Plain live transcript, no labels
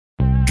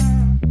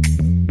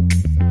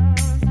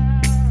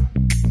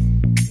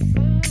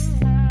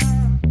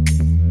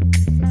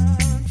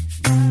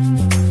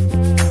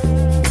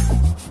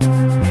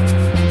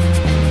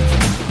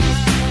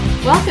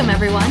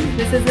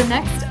This is the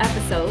next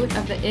episode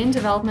of the In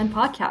Development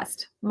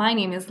podcast. My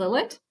name is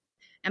Lilith.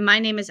 And my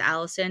name is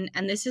Allison,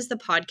 and this is the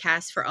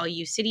podcast for all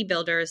you city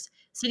builders,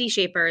 city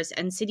shapers,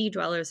 and city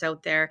dwellers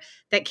out there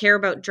that care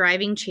about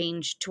driving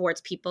change towards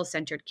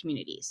people-centered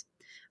communities.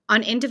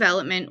 On In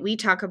Development, we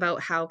talk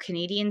about how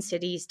Canadian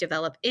cities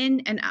develop in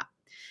and up.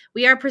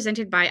 We are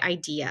presented by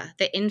IDEA,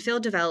 the Infill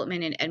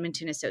Development in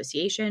Edmonton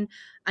Association,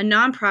 a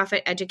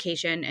nonprofit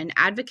education and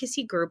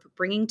advocacy group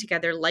bringing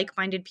together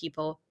like-minded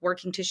people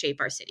working to shape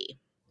our city.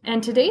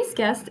 And today's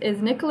guest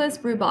is Nicholas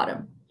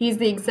Rheubottom. He's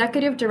the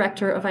executive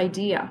director of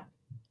IDEA.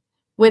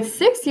 With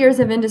 6 years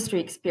of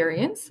industry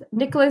experience,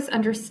 Nicholas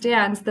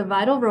understands the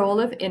vital role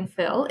of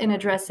infill in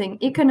addressing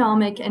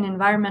economic and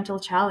environmental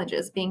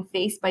challenges being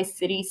faced by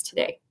cities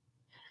today.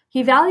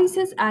 He values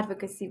his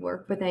advocacy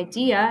work with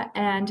IDEA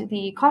and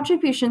the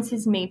contributions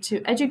he's made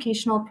to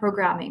educational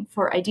programming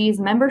for IDEA's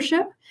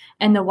membership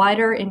and the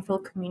wider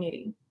infill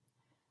community.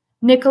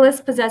 Nicholas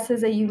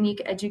possesses a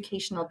unique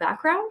educational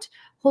background,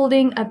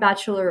 holding a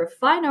Bachelor of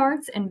Fine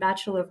Arts and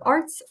Bachelor of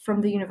Arts from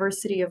the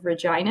University of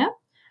Regina,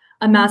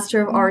 a Master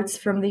of Arts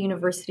from the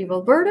University of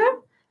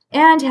Alberta,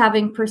 and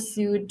having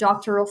pursued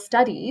doctoral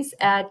studies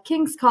at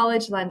King's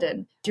College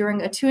London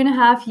during a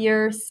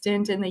 2.5-year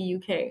stint in the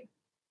UK.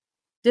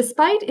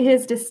 Despite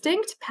his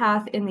distinct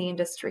path in the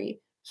industry,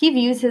 he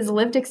views his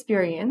lived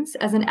experience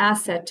as an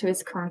asset to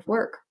his current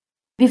work.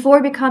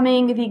 Before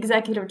becoming the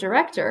executive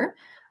director,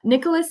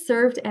 Nicholas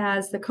served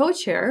as the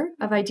co-chair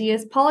of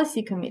IDEA's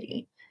policy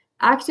committee,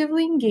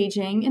 actively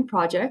engaging in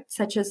projects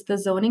such as the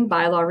zoning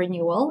bylaw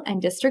renewal and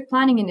district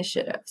planning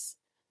initiatives.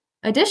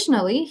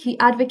 Additionally, he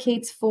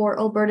advocates for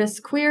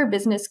Alberta's queer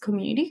business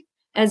community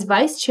as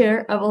vice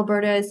chair of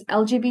Alberta's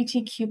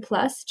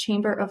LGBTQ+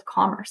 Chamber of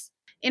Commerce.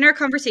 In our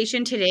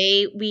conversation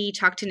today, we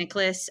talked to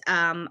Nicholas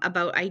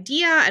about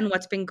IDEA and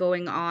what's been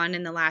going on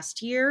in the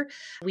last year.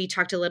 We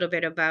talked a little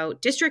bit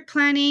about district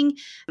planning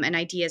and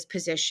IDEA's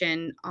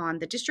position on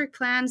the district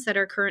plans that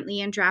are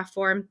currently in draft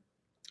form.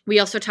 We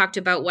also talked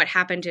about what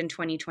happened in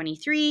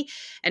 2023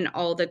 and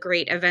all the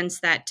great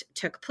events that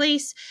took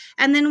place.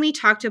 And then we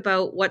talked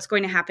about what's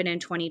going to happen in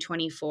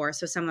 2024.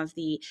 So some of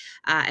the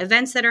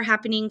events that are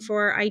happening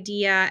for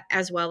IDEA,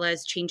 as well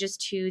as changes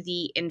to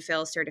the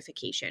infill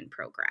certification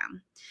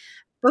program.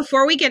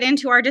 Before we get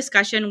into our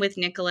discussion with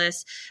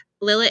Nicholas,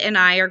 Lilith and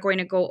I are going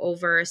to go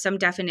over some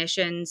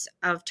definitions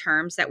of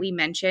terms that we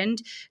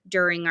mentioned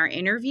during our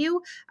interview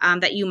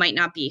that you might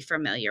not be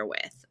familiar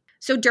with.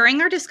 So during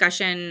our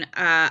discussion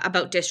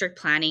about district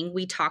planning,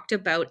 we talked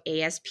about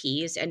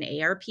ASPs and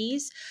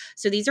ARPs.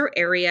 So these are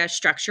area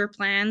structure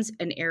plans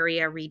and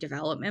area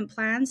redevelopment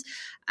plans,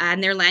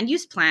 and they're land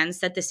use plans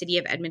that the city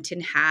of Edmonton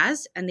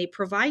has, and they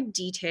provide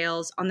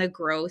details on the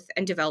growth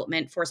and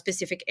development for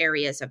specific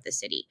areas of the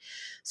city.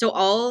 So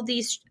all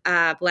these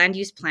land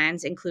use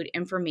plans include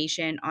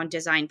information on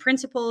design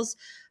principles,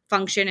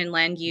 function and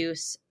land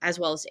use, as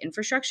well as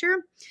infrastructure.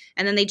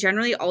 And then they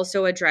generally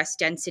also address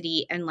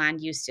density and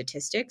land use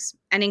statistics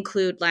and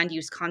include land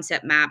use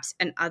concept maps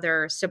and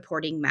other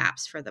supporting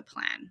maps for the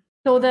plan.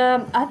 So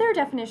the other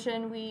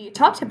definition we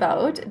talked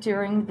about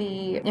during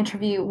the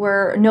interview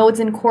were nodes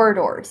and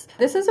corridors.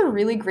 This is a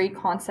really great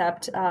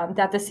concept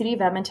that the city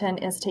of Edmonton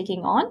is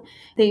taking on.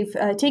 They've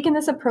taken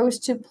this approach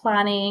to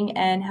planning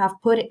and have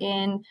put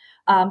in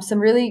some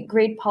really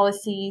great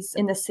policies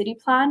in the city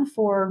plan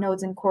for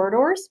nodes and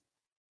corridors.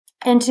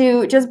 And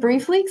to just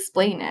briefly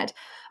explain it,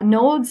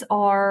 nodes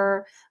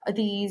are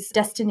these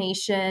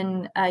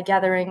destination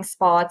gathering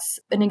spots.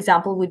 An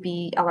example would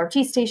be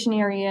LRT station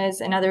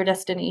areas and other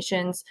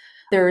destinations.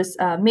 There's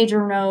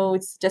major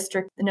nodes,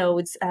 district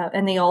nodes,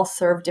 and they all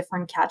serve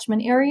different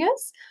catchment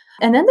areas.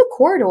 And then the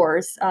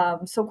corridors.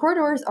 So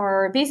corridors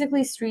are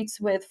basically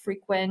streets with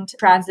frequent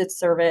transit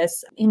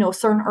service,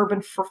 certain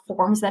urban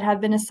forms that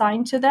have been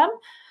assigned to them.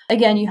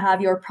 Again, you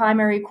have your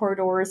primary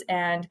corridors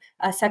and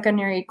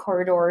secondary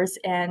corridors,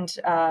 and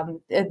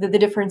the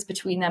difference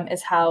between them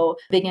is how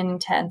big and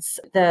intense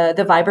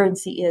the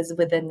vibrancy is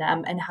within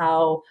them and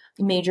how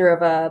major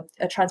of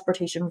a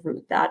transportation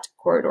route that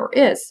corridor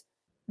is.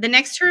 The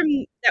next term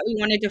that we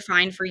want to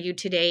define for you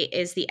today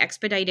is the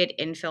Expedited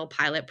Infill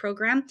Pilot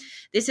Program.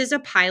 This is a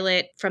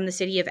pilot from the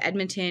City of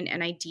Edmonton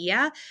and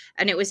IDEA,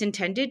 and it was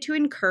intended to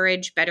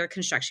encourage better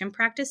construction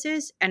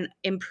practices and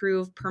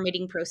improve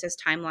permitting process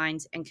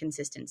timelines and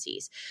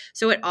consistencies.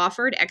 So it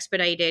offered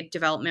expedited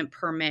development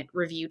permit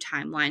review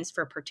timelines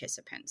for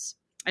participants.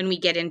 And we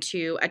get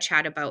into a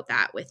chat about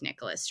that with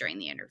Nicholas during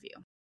the interview.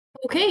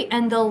 Okay,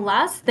 and the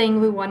last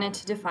thing we wanted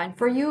to define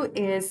for you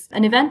is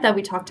an event that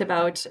we talked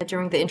about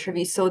during the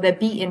interview, so the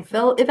Be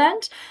Infill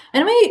event.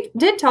 And we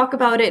did talk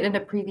about it in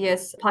the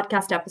previous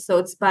podcast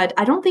episodes, but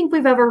I don't think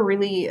we've ever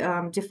really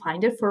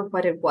defined it for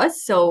what it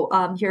was. So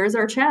here's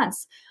our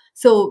chance.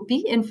 So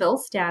Be Infill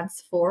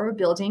stands for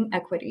Building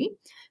Equity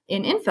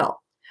in Infill.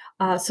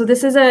 So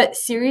this is a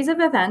series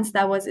of events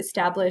that was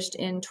established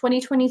in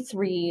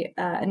 2023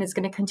 and is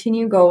going to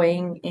continue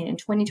going in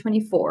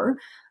 2024.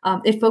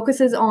 It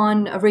focuses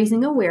on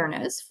raising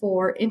awareness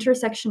for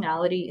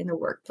intersectionality in the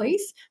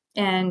workplace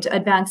and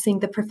advancing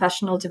the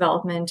professional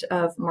development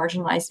of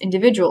marginalized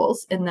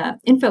individuals in the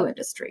infill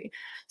industry.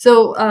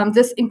 So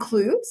this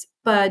includes,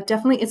 but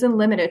definitely isn't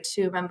limited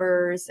to,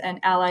 members and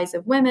allies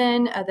of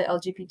women, the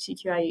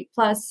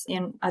LGBTQIA+,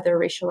 and other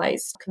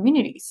racialized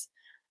communities.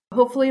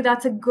 Hopefully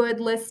that's a good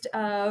list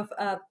of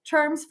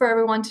terms for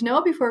everyone to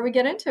know before we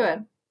get into it.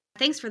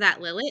 Thanks for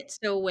that, Lilith.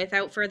 So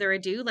without further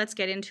ado, let's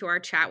get into our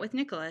chat with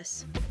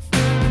Nicholas.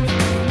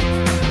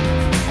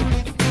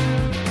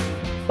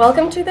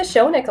 Welcome to the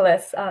show,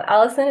 Nicholas.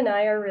 Allison and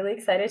I are really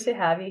excited to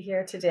have you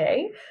here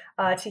today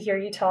to hear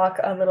you talk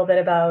a little bit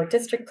about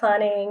district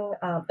planning,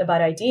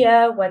 about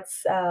IDEA,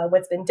 what's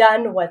been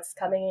done, what's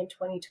coming in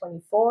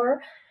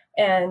 2024.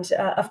 And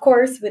of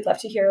course, we'd love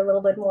to hear a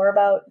little bit more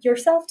about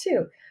yourself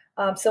too.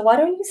 So why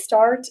don't you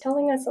start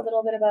telling us a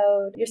little bit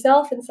about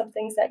yourself and some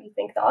things that you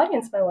think the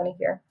audience might want to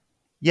hear?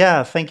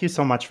 Yeah, thank you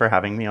so much for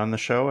having me on the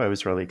show. I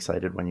was really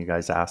excited when you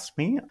guys asked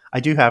me.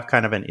 I do have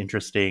kind of an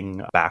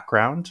interesting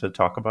background to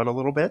talk about a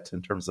little bit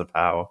in terms of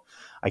how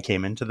I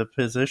came into the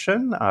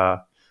position.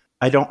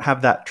 I don't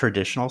have that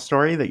traditional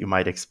story that you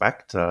might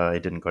expect. I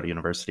didn't go to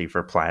university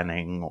for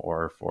planning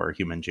or for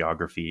human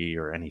geography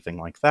or anything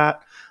like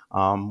that.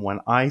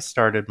 When I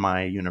started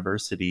my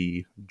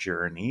university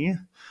journey,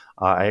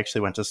 I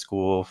actually went to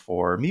school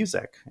for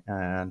music,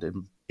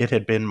 and it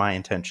had been my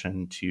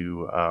intention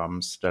to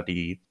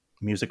study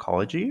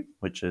musicology,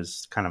 which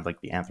is kind of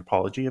like the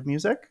anthropology of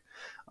music,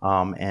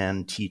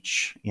 and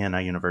teach in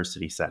a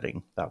university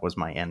setting. That was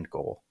my end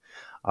goal.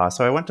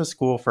 So I went to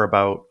school for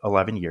about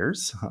 11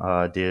 years,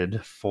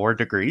 did 4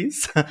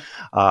 degrees.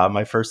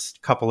 My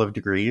first couple of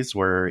degrees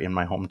were in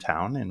my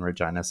hometown in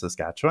Regina,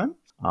 Saskatchewan.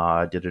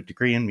 Did a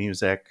degree in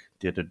music,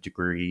 did a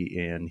degree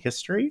in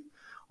history,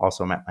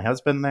 also met my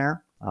husband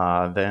there.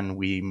 Then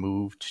we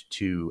moved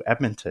to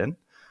Edmonton,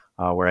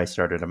 where I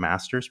started a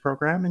master's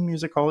program in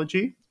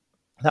musicology.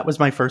 That was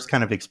my first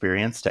kind of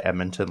experience to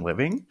Edmonton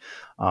living.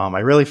 I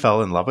really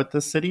fell in love with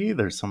this city.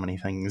 There's so many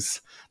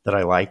things that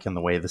I like in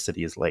the way the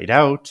city is laid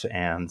out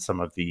and some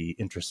of the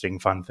interesting,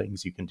 fun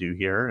things you can do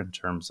here in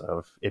terms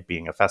of it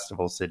being a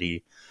festival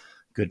city,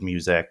 good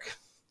music,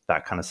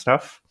 that kind of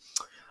stuff.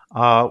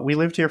 We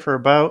lived here for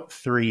about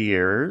 3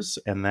 years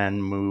and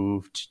then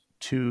moved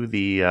to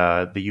the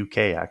UK,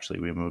 actually.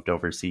 We moved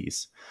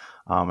overseas.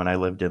 And I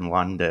lived in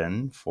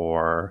London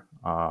for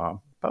about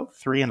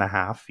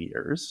 3.5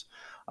 years.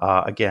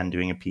 Again,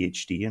 doing a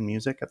PhD in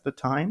music at the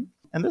time.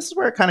 And this is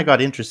where it kind of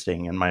got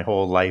interesting and my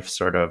whole life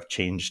sort of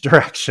changed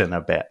direction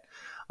a bit.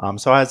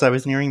 So as I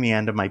was nearing the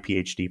end of my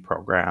PhD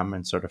program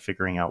and sort of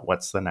figuring out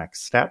what's the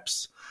next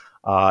steps,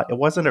 it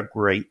wasn't a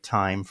great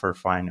time for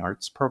fine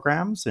arts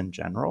programs in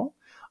general.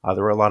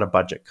 There were a lot of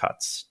budget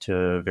cuts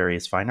to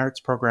various fine arts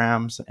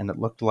programs, and it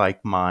looked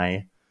like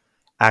my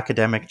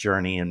academic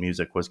journey in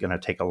music was going to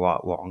take a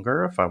lot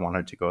longer if I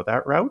wanted to go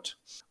that route.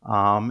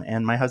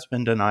 And my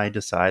husband and I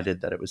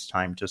decided that it was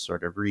time to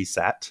sort of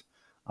reset,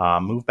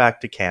 move back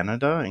to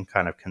Canada and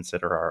kind of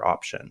consider our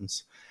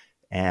options.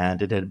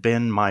 And it had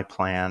been my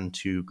plan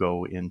to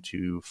go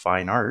into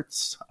fine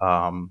arts,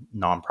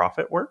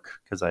 nonprofit work,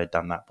 because I had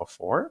done that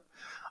before.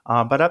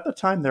 But at the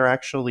time, there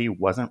actually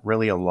wasn't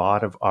really a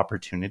lot of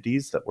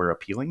opportunities that were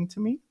appealing to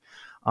me.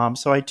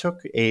 So I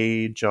took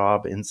a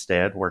job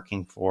instead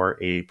working for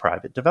a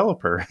private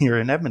developer here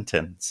in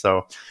Edmonton.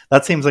 So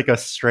that seems like a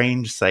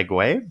strange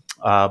segue,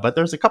 but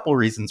there's a couple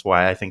reasons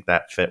why I think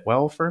that fit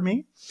well for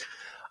me.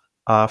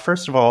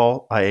 First of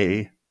all,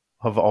 I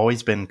have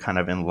always been kind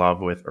of in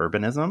love with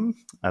urbanism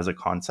as a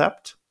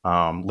concept.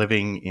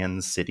 Living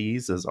in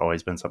cities has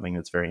always been something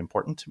that's very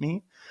important to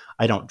me.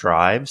 I don't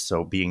drive,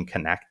 so being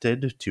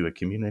connected to a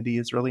community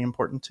is really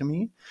important to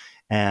me.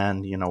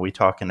 And, you know, we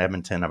talk in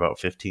Edmonton about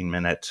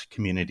 15-minute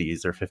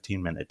communities or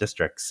 15-minute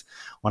districts.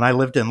 When I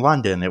lived in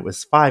London, it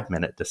was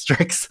 5-minute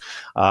districts.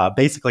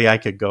 Basically, I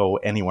could go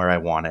anywhere I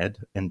wanted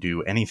and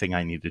do anything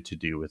I needed to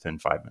do within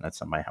 5 minutes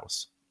of my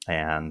house.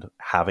 And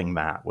having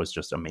that was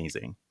just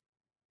amazing.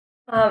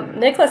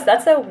 Nicholas,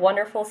 that's a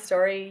wonderful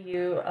story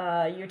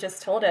you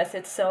just told us.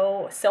 It's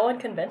so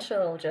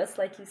unconventional, just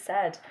like you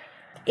said.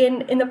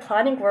 In the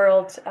planning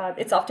world,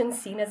 it's often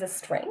seen as a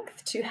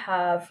strength to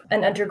have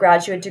an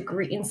undergraduate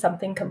degree in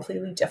something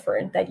completely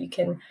different that you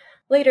can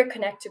later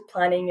connect to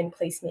planning and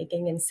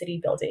placemaking and city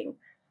building.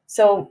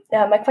 So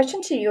my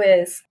question to you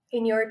is,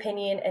 in your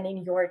opinion and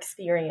in your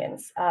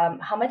experience,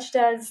 how much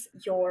does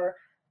your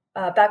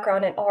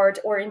background in art,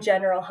 or in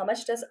general, how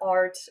much does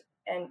art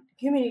and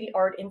community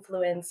art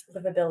influence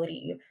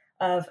livability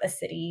of a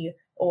city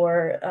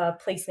or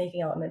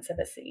placemaking elements of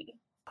a city?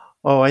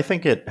 Oh, I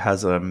think it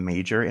has a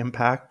major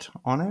impact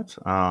on it.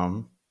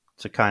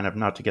 To kind of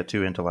not to get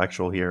too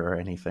intellectual here or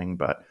anything,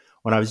 but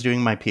when I was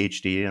doing my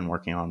PhD and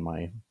working on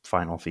my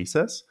final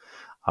thesis,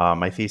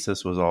 my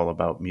thesis was all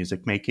about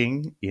music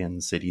making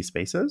in city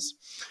spaces,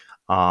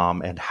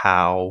 and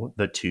how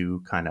the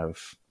two kind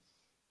of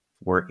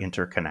were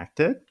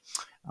interconnected.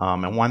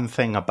 And one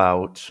thing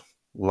about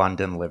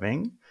London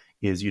living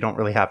is you don't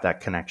really have that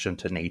connection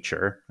to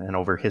nature. And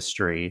over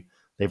history,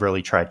 they've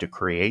really tried to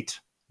create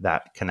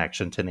that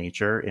connection to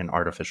nature in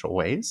artificial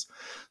ways.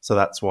 So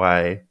that's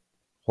why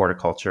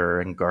horticulture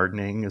and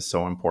gardening is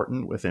so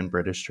important within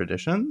British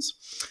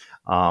traditions,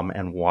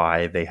 and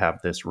why they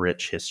have this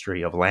rich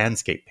history of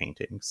landscape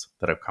paintings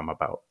that have come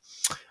about.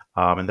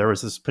 And there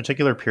was this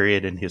particular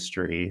period in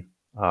history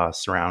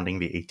surrounding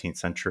the 18th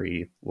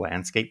century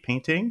landscape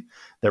painting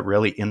that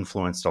really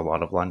influenced a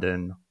lot of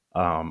London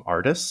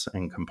artists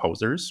and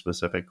composers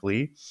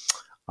specifically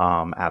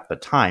at the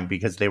time,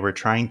 because they were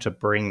trying to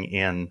bring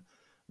in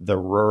the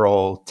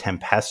rural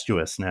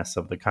tempestuousness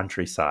of the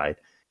countryside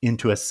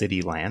into a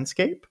city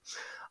landscape,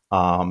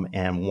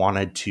 and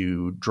wanted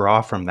to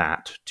draw from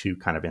that to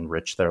kind of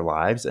enrich their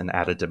lives and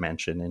add a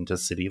dimension into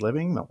city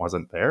living that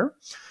wasn't there.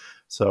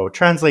 So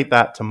translate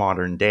that to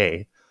modern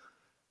day.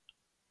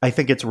 I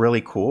think it's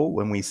really cool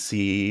when we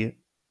see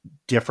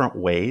different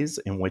ways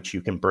in which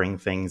you can bring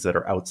things that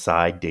are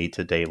outside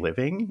day-to-day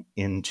living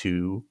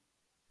into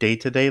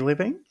day-to-day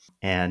living.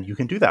 And you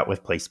can do that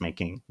with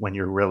placemaking when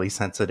you're really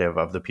sensitive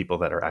of the people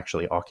that are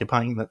actually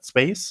occupying that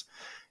space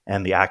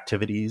and the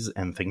activities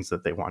and things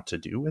that they want to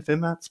do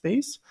within that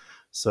space.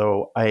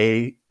 So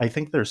I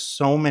think there's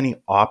so many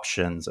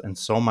options and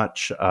so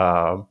much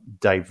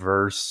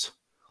diverse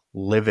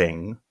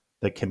living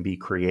that can be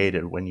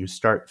created when you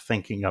start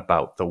thinking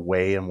about the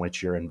way in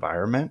which your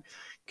environment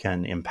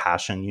can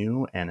impassion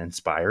you and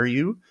inspire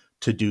you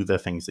to do the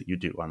things that you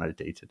do on a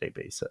day-to-day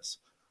basis.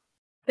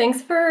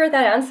 Thanks for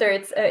that answer.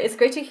 It's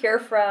great to hear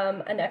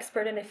from an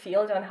expert in the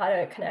field on how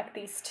to connect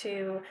these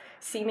two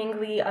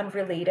seemingly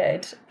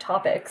unrelated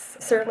topics.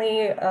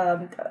 Certainly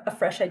a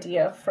fresh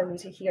idea for me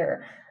to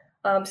hear.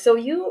 So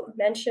you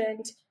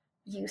mentioned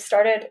you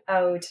started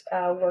out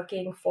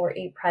working for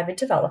a private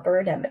developer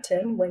in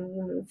Edmonton when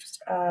you moved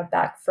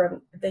back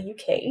from the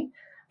UK.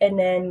 And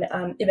then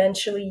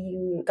eventually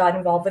you got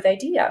involved with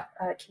IDEA.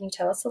 Can you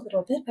tell us a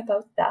little bit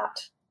about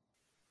that?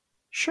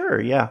 Sure,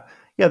 yeah.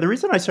 Yeah, the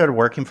reason I started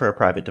working for a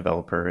private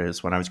developer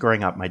is when I was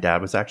growing up, my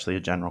dad was actually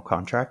a general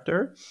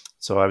contractor.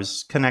 So I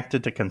was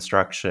connected to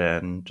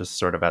construction just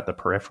sort of at the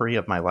periphery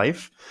of my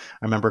life.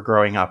 I remember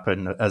growing up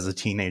and as a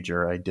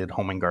teenager, I did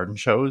home and garden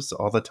shows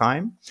all the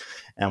time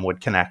and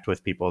would connect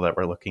with people that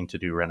were looking to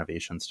do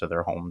renovations to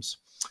their homes.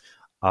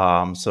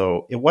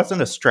 So it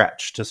wasn't a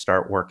stretch to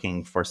start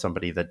working for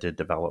somebody that did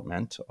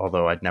development,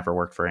 although I'd never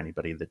worked for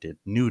anybody that did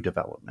new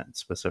development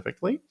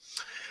specifically.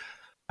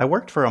 I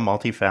worked for a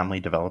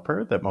multifamily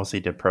developer that mostly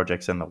did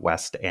projects in the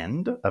West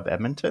End of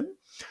Edmonton.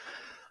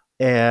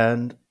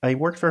 And I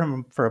worked for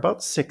him for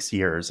about 6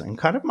 years. And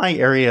kind of my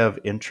area of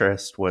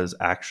interest was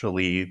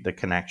actually the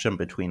connection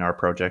between our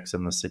projects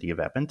and the city of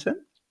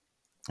Edmonton.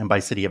 And by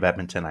city of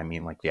Edmonton, I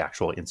mean like the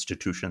actual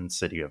institution,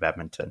 city of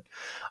Edmonton.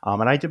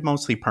 And I did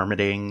mostly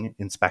permitting,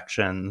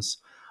 inspections,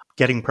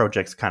 getting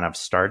projects kind of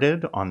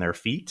started on their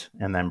feet,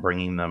 and then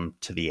bringing them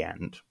to the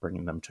end,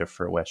 bringing them to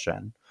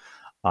fruition.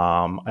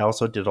 I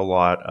also did a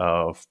lot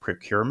of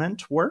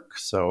procurement work.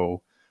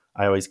 So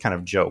I always kind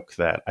of joke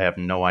that I have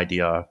no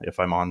idea if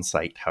I'm on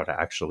site how to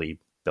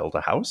actually build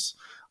a house,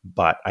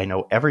 but I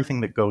know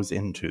everything that goes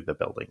into the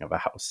building of a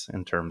house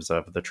in terms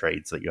of the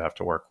trades that you have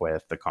to work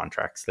with, the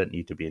contracts that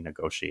need to be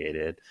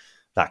negotiated,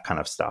 that kind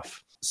of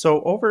stuff.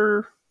 So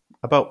over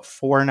about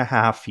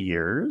 4.5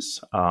 years,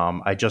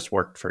 I just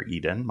worked for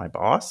Eden, my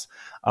boss,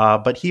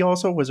 but he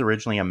also was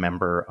originally a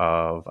member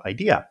of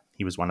IDEA.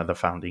 He was one of the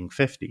founding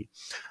 50.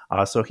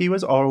 So he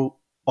was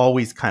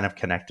always kind of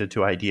connected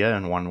to IDEA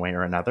in one way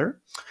or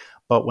another.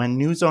 But when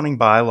new zoning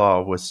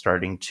bylaw was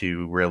starting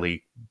to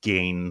really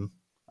gain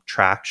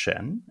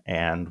traction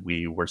and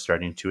we were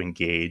starting to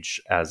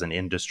engage as an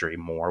industry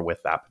more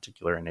with that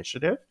particular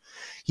initiative,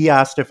 he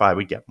asked if I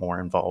would get more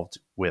involved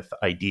with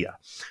IDEA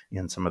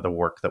in some of the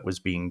work that was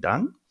being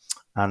done.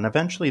 And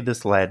eventually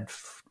this led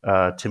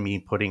to me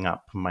putting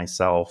up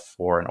myself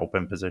for an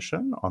open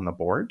position on the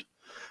board.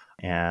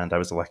 And I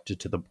was elected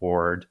to the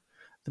board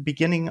the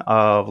beginning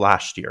of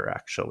last year,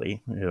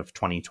 actually, of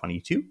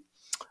 2022.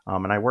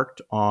 And I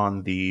worked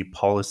on the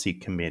policy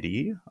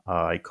committee.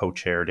 I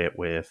co-chaired it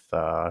with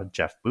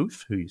Jeff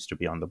Booth, who used to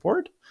be on the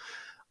board.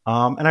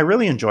 And I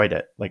really enjoyed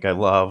it. Like, I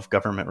love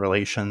government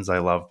relations. I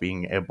love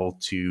being able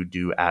to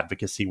do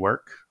advocacy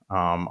work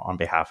on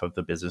behalf of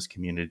the business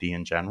community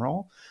in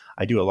general.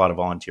 I do a lot of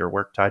volunteer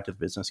work tied to the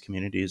business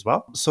community as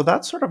well. So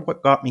that's sort of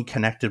what got me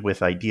connected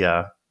with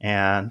IDEA.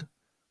 And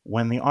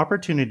when the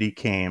opportunity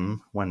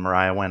came, when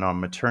Mariah went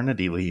on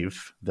maternity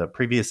leave, the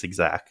previous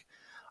exec,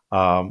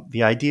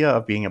 the idea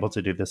of being able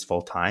to do this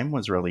full time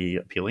was really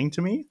appealing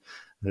to me.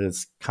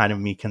 It's kind of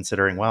me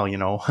considering, well,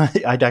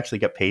 I'd actually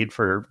get paid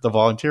for the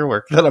volunteer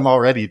work that I'm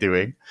already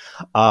doing.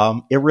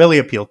 It really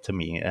appealed to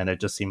me and it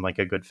just seemed like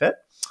a good fit.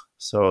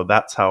 So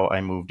that's how I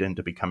moved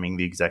into becoming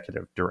the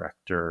executive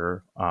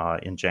director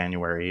in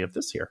January of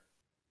this year.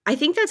 I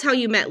think that's how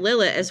you met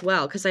Lilith as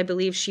well, because I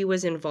believe she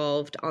was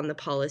involved on the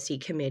policy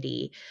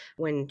committee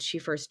when she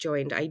first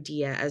joined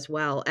IDEA as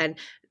well. And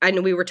I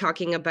know we were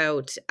talking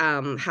about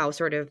how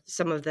sort of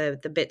some of the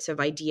bits of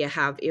IDEA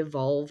have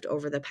evolved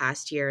over the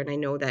past year. And I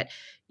know that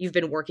you've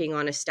been working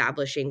on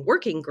establishing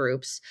working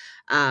groups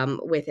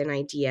within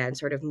IDEA and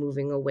sort of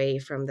moving away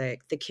from the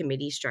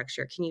committee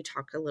structure. Can you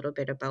talk a little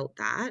bit about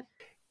that?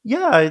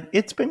 Yeah,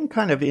 it's been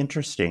kind of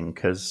interesting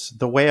because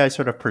the way I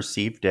sort of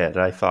perceived it,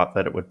 I thought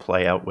that it would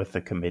play out with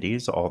the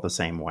committees all the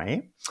same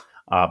way.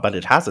 But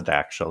it hasn't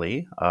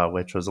actually,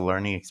 which was a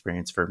learning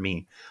experience for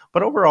me.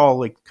 But overall,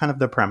 like kind of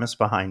the premise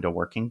behind a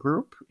working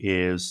group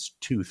is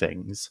two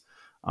things.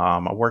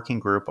 A working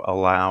group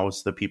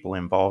allows the people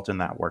involved in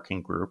that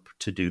working group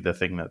to do the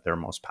thing that they're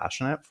most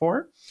passionate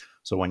for.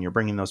 So when you're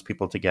bringing those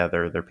people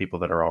together, they're people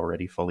that are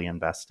already fully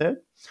invested.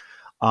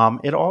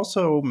 It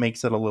also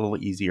makes it a little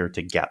easier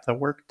to get the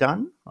work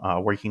done.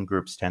 Working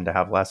groups tend to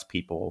have less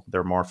people,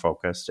 they're more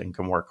focused and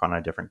can work on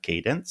a different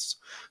cadence.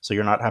 So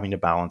you're not having to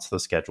balance the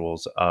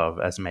schedules of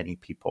as many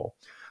people.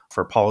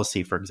 For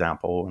policy, for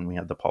example, when we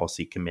had the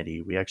policy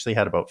committee, we actually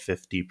had about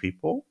 50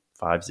 people,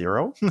 50,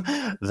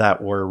 that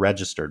were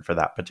registered for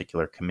that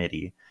particular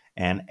committee.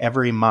 And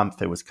every month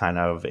it was kind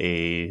of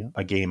a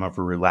game of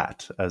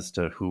roulette as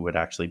to who would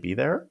actually be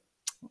there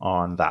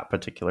on that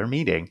particular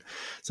meeting.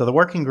 So the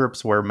working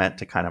groups were meant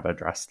to kind of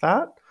address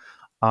that.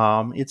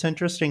 It's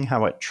interesting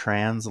how it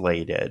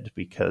translated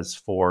because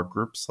for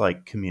groups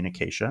like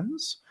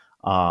communications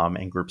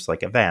and groups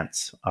like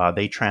events,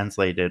 they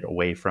translated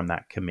away from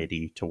that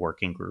committee to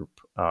working group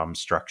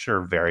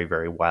structure very,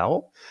 very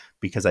well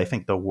because I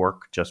think the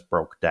work just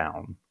broke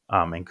down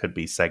and could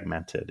be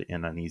segmented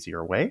in an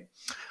easier way.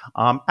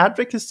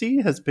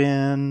 Advocacy has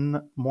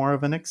been more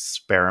of an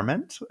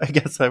experiment, I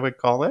guess I would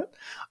call it.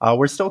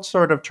 We're still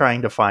sort of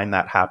trying to find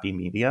that happy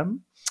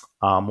medium.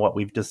 What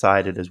we've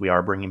decided is we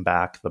are bringing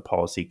back the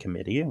policy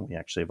committee, and we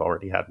actually have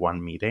already had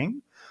one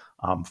meeting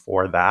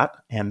for that.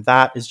 And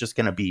that is just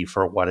going to be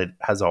for what it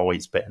has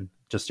always been,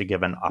 just to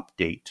give an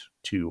update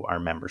to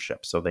our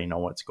membership so they know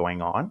what's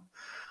going on.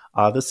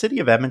 The city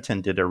of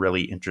Edmonton did a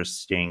really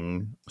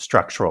interesting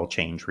structural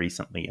change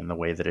recently in the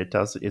way that it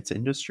does its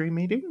industry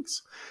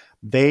meetings.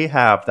 They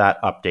have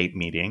that update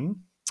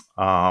meeting,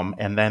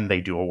 and then they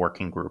do a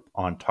working group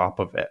on top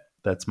of it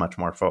that's much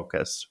more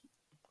focused.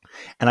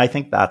 And I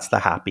think that's the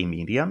happy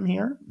medium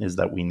here, is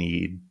that we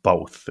need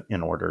both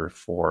in order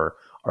for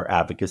our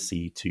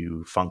advocacy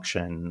to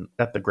function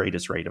at the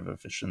greatest rate of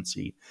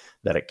efficiency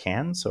that it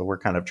can. So we're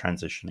kind of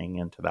transitioning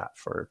into that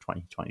for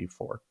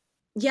 2024.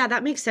 Yeah,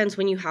 that makes sense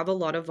when you have a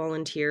lot of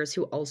volunteers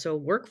who also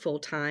work full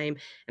time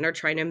and are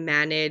trying to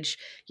manage,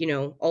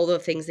 all the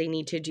things they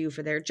need to do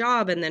for their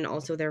job and then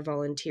also their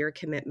volunteer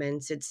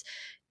commitments. It's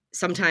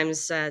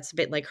sometimes it's a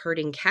bit like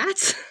herding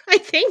cats, I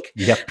think.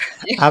 Yep,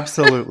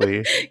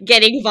 absolutely.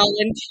 Getting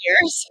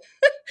volunteers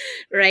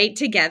right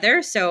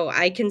together. So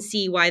I can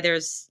see why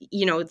there's,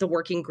 the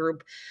working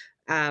group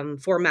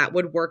format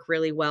would work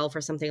really well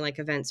for something like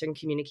events and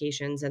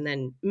communications, and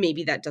then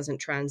maybe that doesn't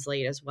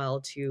translate as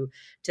well to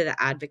the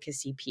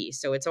advocacy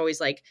piece. So it's always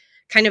like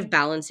kind of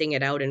balancing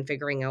it out and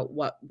figuring out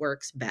what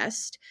works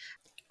best.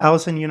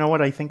 Allison, you know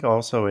what I think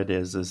also it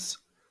is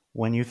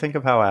when you think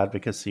of how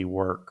advocacy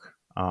work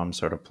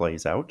sort of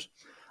plays out,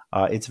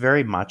 it's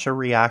very much a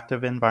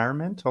reactive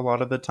environment a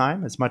lot of the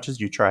time, as much as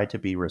you try to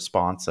be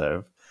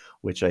responsive,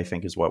 which I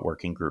think is what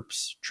working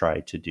groups try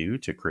to do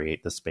to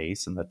create the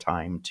space and the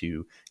time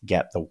to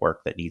get the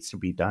work that needs to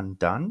be done.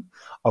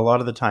 A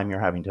lot of the time you're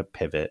having to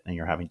pivot and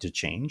you're having to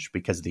change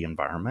because the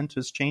environment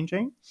is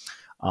changing.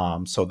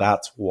 So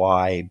that's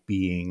why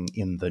being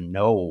in the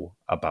know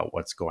about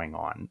what's going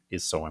on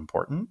is so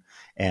important.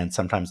 And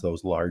sometimes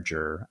those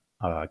larger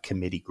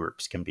committee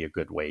groups can be a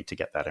good way to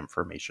get that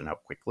information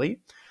out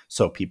quickly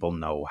so people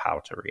know how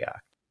to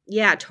react.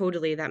 Yeah,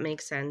 totally. That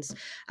makes sense.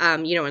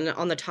 And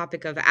on the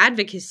topic of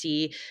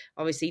advocacy,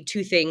 obviously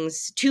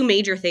two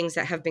major things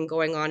that have been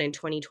going on in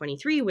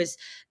 2023 was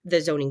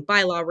the zoning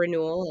bylaw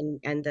renewal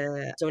and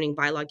the zoning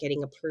bylaw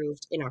getting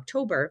approved in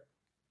October.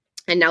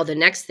 And now the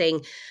next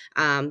thing,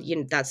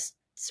 that's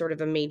sort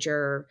of a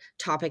major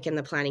topic in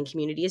the planning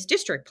community is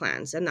district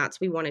plans. And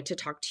we wanted to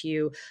talk to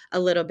you a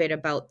little bit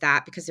about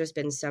that because there's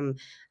been some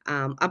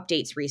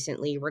updates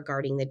recently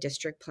regarding the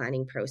district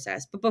planning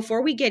process. But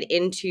before we get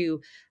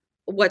into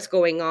what's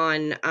going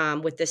on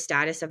with the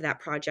status of that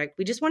project,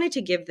 we just wanted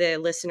to give the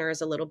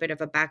listeners a little bit of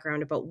a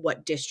background about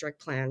what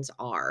district plans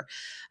are.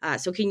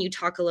 So can you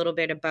talk a little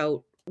bit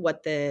about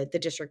what the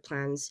district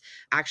plans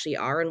actually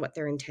are and what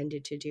they're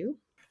intended to do?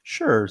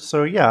 Sure.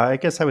 So, yeah, I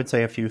guess I would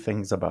say a few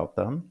things about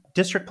them.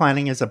 District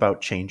planning is about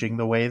changing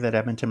the way that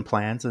Edmonton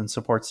plans and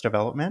supports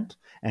development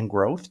and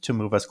growth to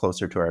move us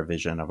closer to our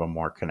vision of a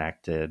more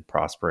connected,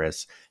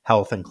 prosperous,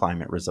 health and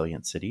climate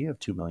resilient city of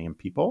 2 million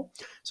people.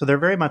 So they're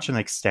very much an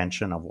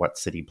extension of what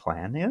City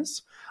Plan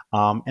is.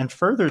 And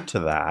further to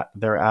that,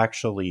 they're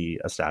actually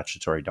a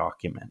statutory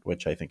document,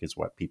 which I think is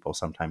what people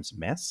sometimes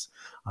miss.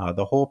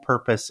 The whole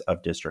purpose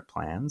of district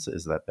plans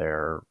is that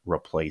they're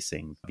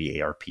replacing the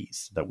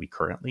ARPs that we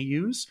currently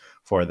use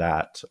for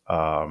that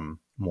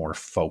more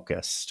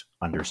focused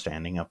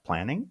understanding of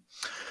planning.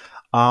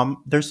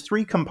 There's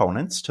three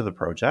components to the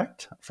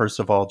project. First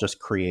of all, just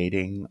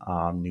creating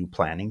new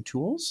planning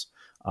tools,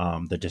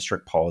 the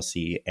district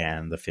policy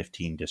and the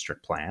 15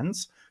 district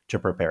plans to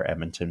prepare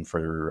Edmonton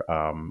for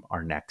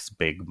our next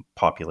big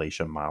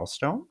population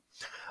milestone.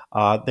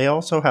 They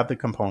also have the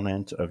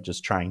component of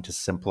just trying to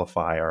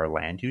simplify our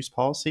land use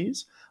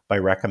policies by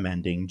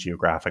recommending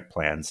geographic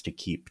plans to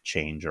keep,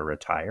 change, or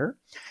retire.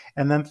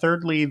 And then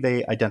thirdly,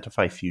 they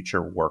identify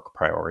future work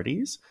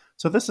priorities.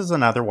 So this is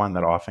another one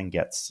that often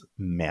gets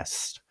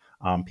missed.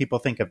 People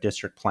think of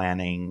district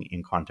planning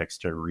in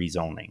context to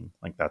rezoning,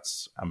 like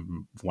that's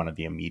one of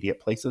the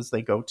immediate places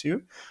they go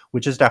to,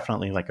 which is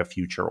definitely like a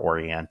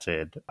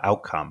future-oriented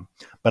outcome.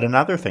 But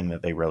another thing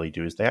that they really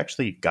do is they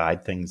actually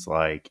guide things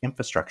like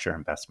infrastructure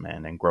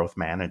investment and growth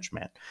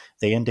management.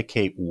 They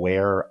indicate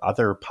where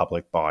other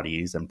public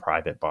bodies and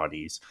private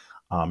bodies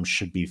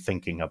should be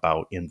thinking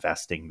about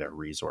investing their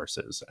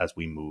resources as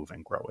we move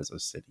and grow as a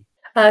city.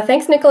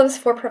 Thanks, Nicholas,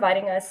 for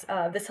providing us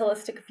this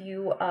holistic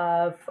view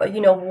of,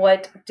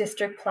 what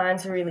district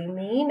plans really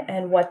mean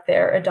and what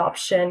their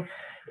adoption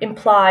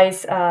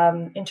implies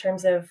in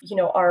terms of,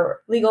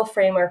 our legal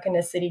framework in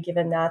the city,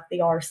 given that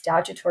they are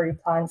statutory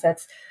plans.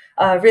 That's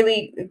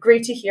really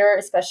great to hear,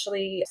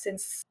 especially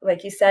since,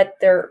 like you said,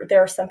 there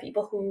are some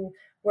people who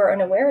were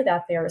unaware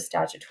that they are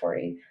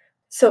statutory.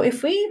 So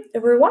if we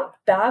rewind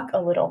back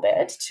a little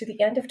bit to the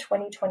end of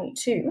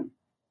 2022,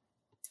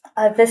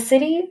 the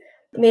city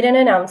made an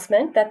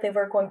announcement that they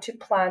were going to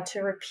plan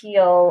to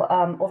repeal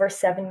over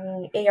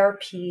 70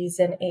 ARPs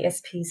and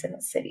ASPs in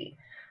the city.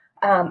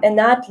 And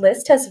that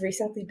list has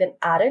recently been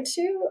added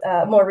to,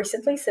 more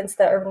recently since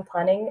the Urban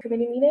Planning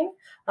Committee meeting.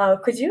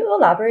 Could you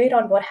elaborate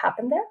on what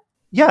happened there?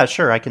 Yeah,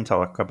 sure. I can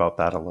talk about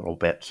that a little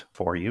bit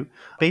for you.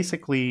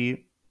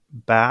 Basically,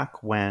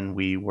 back when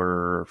we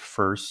were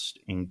first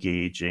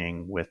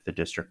engaging with the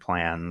district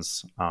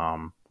plans,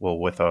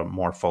 with a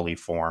more fully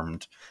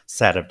formed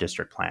set of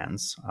district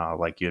plans,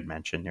 like you had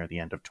mentioned near the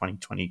end of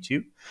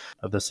 2022,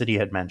 the city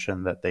had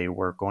mentioned that they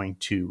were going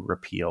to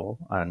repeal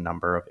a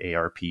number of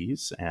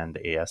ARPs and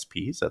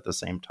ASPs at the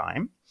same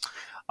time.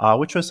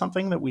 Which was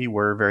something that we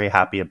were very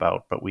happy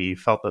about, but we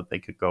felt that they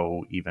could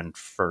go even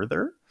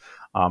further.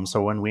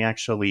 So when we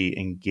actually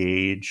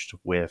engaged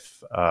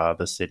with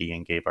the city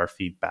and gave our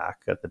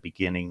feedback at the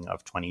beginning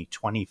of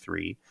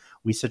 2023,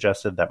 we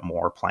suggested that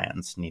more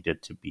plans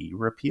needed to be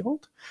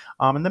repealed.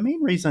 And the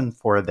main reason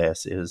for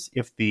this is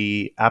if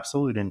the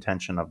absolute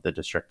intention of the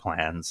district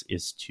plans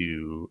is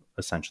to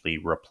essentially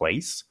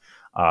replace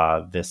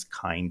this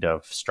kind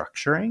of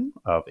structuring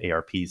of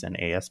ARPs and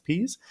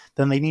ASPs,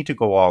 then they need to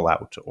go all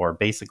out, or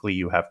basically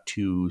you have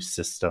two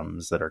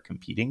systems that are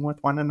competing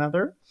with one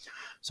another.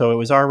 So it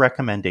was our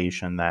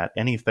recommendation that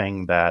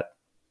anything that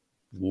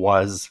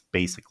was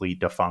basically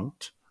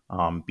defunct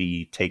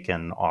be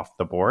taken off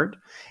the board,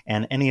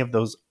 and any of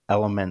those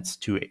elements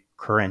to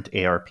current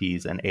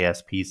ARPs and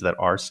ASPs that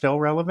are still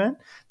relevant,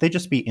 they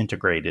just be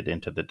integrated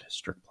into the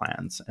district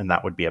plans, and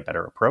that would be a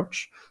better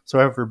approach. So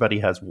everybody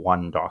has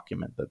one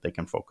document that they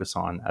can focus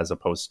on, as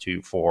opposed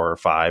to 4 or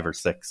 5 or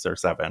 6 or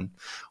 7,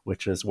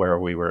 which is where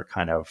we were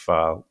kind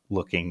of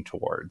looking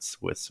towards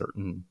with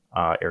certain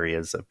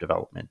areas of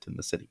development in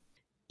the city.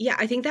 Yeah,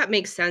 I think that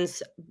makes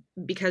sense,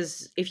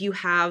 because if you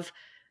have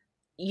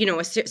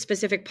a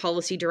specific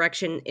policy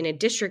direction in a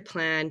district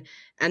plan,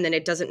 and then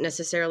it doesn't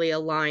necessarily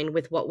align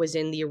with what was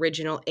in the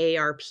original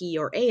ARP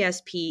or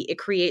ASP, it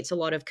creates a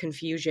lot of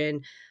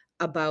confusion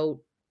about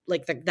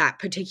like that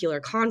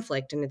particular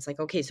conflict. And it's like,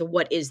 okay, so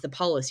what is the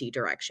policy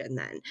direction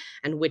then?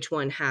 And which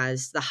one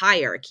has the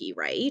hierarchy,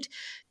 right?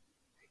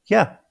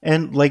 Yeah.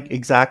 And like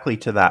exactly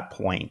to that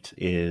point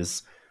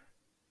is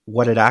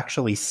what it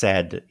actually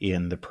said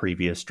in the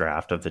previous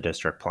draft of the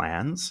district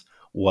plans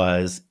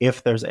was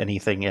if there's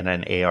anything in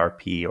an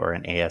ARP or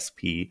an ASP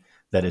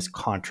that is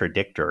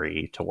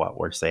contradictory to what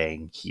we're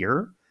saying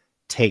here,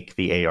 take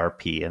the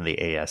ARP and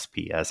the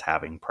ASP as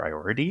having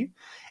priority.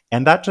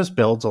 And that just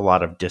builds a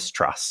lot of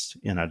distrust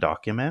in a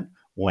document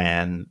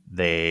when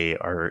they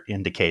are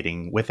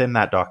indicating within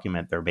that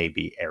document there may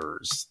be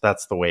errors.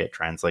 That's the way it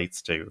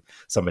translates to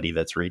somebody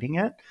that's reading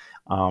it.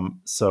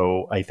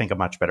 So I think a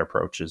much better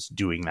approach is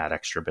doing that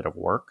extra bit of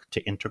work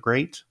to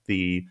integrate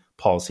the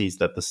policies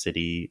that the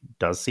city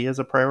does see as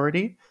a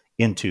priority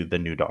into the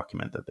new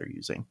document that they're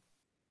using.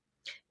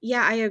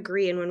 Yeah, I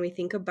agree. And when we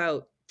think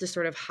about the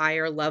sort of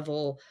higher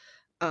level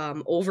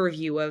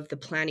overview of the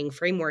planning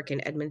framework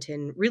in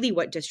Edmonton, really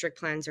what district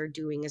plans are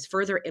doing is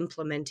further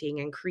implementing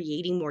and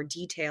creating more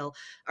detail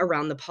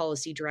around the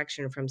policy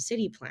direction from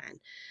city plan.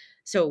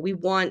 So we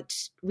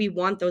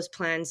want those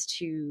plans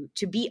to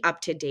be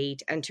up to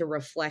date and to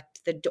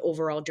reflect the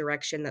overall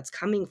direction that's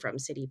coming from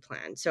city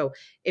plan. So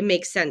it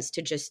makes sense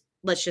to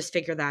let's just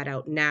figure that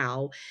out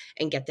now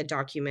and get the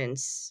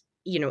documents,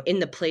 in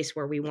the place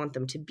where we want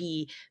them to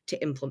be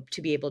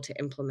be able to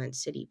implement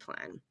city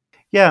plan.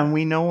 Yeah, and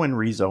we know when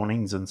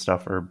rezonings and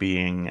stuff are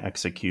being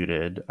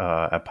executed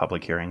at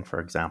public hearing, for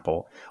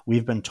example,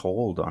 we've been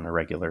told on a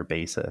regular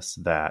basis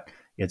that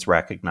it's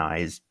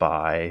recognized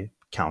by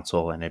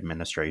council and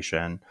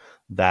administration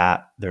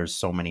that there's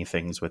so many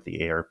things with the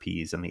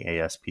ARPs and the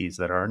ASPs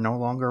that are no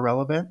longer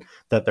relevant,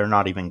 that they're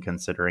not even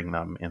considering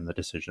them in the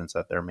decisions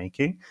that they're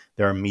making.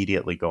 They're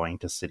immediately going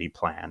to city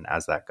plan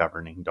as that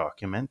governing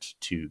document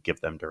to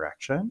give them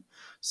direction.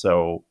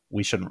 So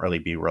we shouldn't really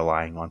be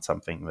relying on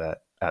something that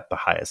at the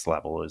highest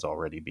level is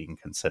already being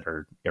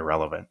considered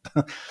irrelevant.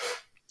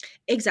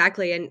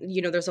 Exactly. And,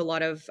 there's a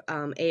lot of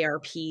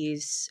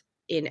ARPs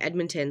in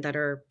Edmonton that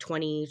are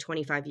 20,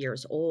 25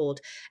 years old,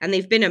 and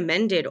they've been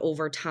amended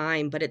over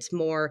time, but it's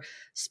more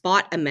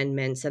spot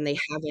amendments and they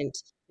haven't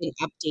been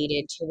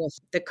updated to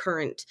the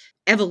current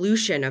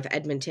evolution of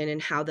Edmonton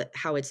and how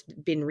it's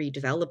been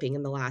redeveloping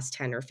in the last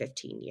 10 or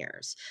 15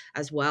 years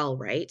as well,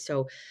 right?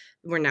 So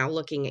we're now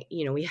looking at,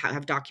 we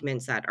have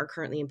documents that are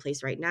currently in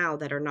place right now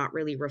that are not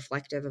really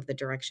reflective of the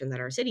direction that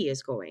our city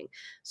is going.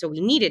 So we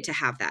needed to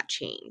have that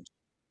change.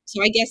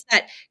 So I guess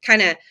that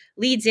kind of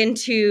leads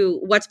into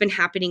what's been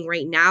happening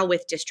right now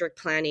with district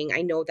planning.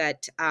 I know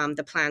that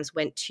the plans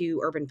went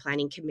to Urban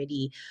Planning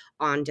Committee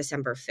on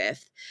December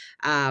 5th.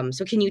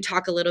 So can you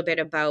talk a little bit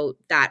about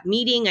that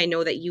meeting? I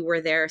know that you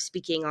were there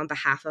speaking on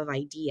behalf of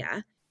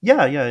IDEA.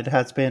 Yeah, it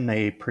has been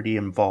a pretty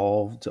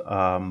involved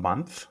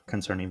month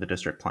concerning the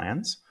district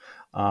plans.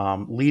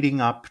 Leading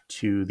up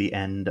to the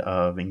end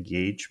of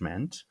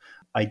engagement,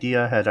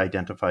 IDEA had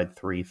identified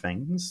 3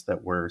 things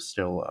that were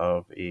still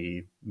of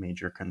a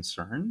major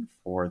concern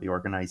for the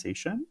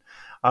organization.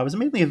 It was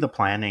mainly the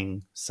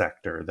planning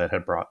sector that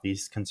had brought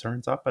these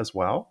concerns up as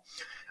well.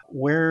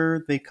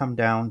 Where they come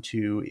down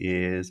to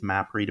is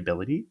map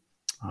readability.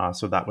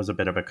 So that was a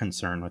bit of a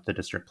concern with the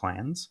district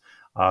plans.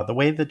 The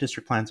way the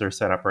district plans are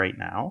set up right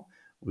now,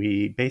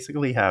 we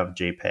basically have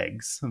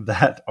JPEGs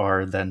that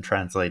are then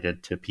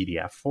translated to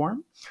PDF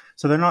form.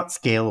 So they're not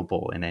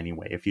scalable in any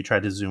way. If you try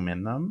to zoom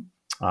in them,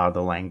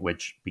 the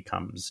language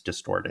becomes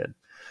distorted.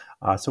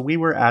 So we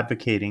were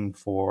advocating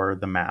for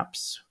the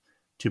maps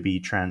to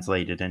be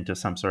translated into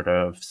some sort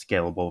of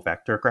scalable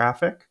vector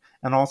graphic,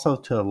 and also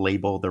to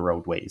label the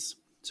roadways.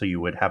 So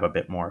you would have a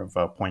bit more of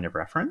a point of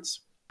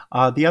reference.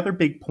 The other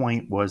big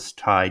point was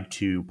tied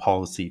to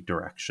policy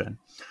direction.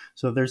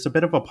 So there's a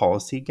bit of a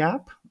policy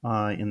gap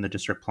in the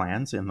district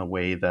plans in the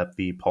way that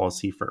the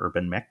policy for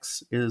urban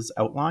mix is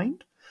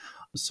outlined.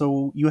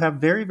 So you have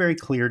very, very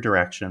clear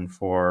direction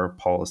for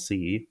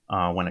policy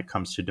when it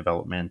comes to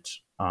development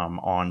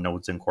on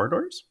nodes and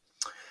corridors.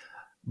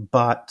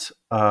 But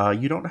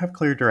you don't have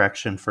clear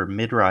direction for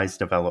mid-rise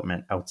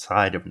development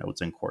outside of nodes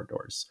and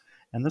corridors.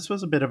 And this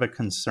was a bit of a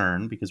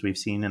concern because we've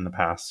seen in the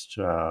past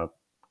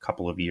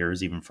couple of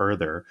years, even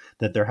further,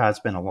 that there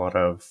has been a lot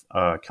of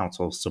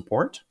council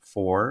support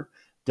for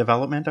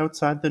development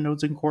outside the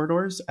nodes and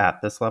corridors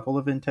at this level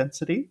of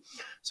intensity.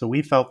 So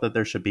we felt that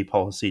there should be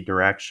policy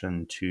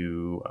direction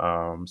to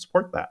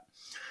support that.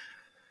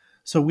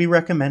 So we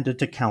recommended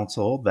to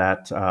council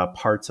that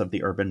parts of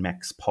the urban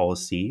mix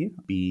policy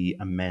be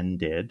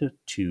amended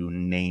to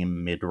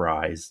name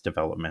mid-rise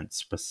development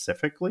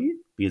specifically,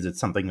 because it's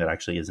something that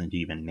actually isn't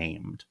even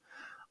named.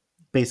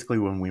 Basically,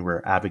 when we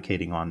were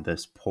advocating on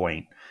this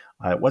point,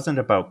 it wasn't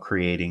about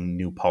creating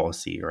new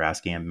policy or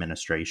asking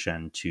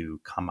administration to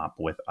come up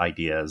with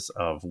ideas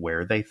of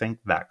where they think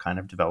that kind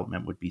of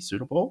development would be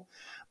suitable,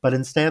 but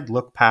instead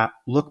look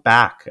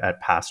back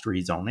at past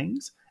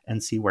rezonings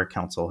and see where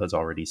council has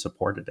already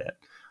supported it.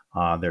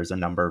 There's a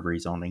number of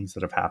rezonings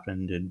that have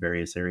happened in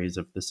various areas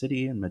of the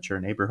city and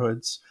mature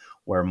neighborhoods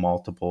where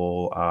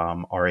multiple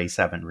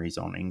RA7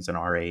 rezonings and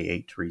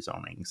RA8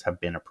 rezonings have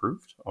been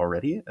approved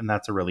already. And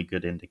that's a really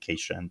good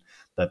indication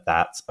that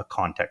that's a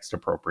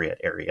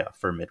context-appropriate area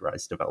for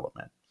mid-rise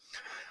development.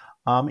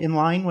 In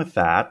line with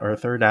that, our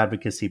third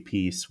advocacy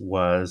piece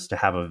was to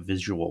have a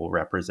visual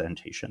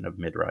representation of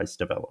mid-rise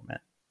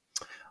development.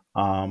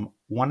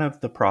 One of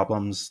the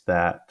problems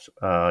that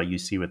you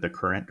see with the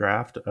current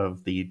draft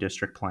of the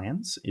district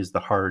plans is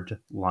the hard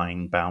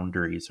line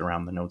boundaries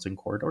around the nodes and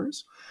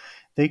corridors.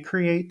 They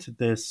create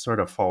this sort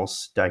of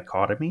false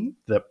dichotomy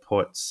that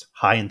puts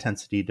high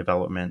intensity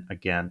development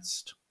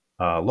against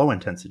low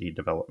intensity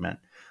development.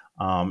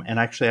 And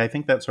actually, I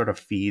think that sort of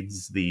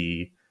feeds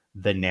the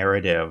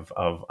narrative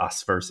of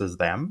us versus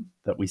them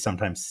that we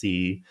sometimes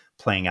see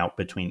playing out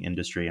between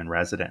industry and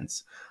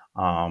residents.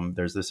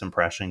 There's this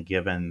impression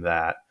given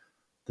that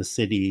the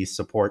city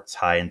supports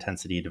high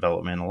intensity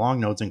development along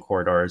nodes and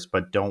corridors,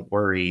 but don't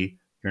worry,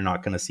 you're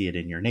not going to see it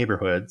in your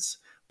neighborhoods.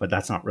 But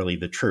that's not really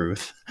the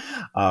truth.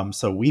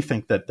 So we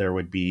think that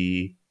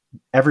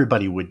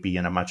everybody would be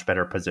in a much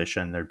better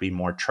position. There'd be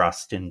more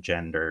trust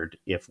engendered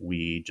if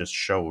we just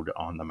showed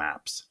on the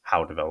maps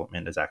how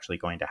development is actually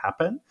going to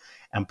happen.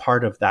 And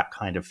part of that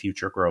kind of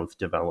future growth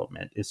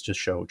development is to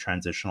show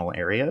transitional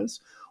areas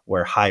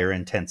where higher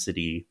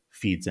intensity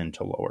feeds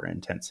into lower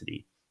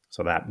intensity.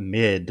 So that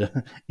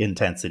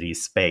mid-intensity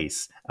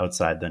space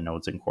outside the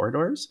nodes and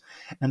corridors.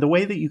 And the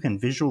way that you can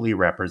visually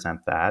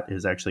represent that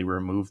is actually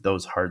remove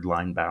those hard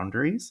line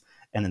boundaries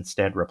and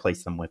instead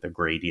replace them with a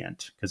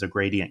gradient, because a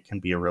gradient can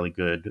be a really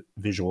good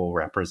visual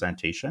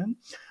representation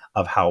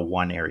of how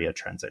one area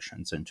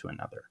transitions into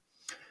another.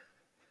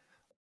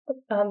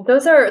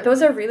 Those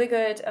are really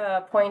good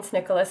points,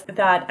 Nicholas,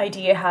 that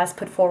IDEA has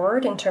put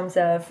forward in terms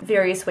of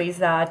various ways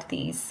that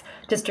these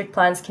district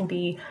plans can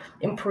be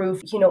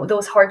improved.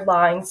 Those hard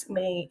lines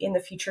may in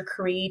the future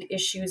create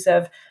issues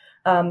of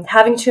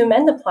having to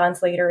amend the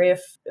plans later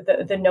if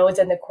the nodes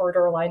and the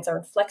corridor lines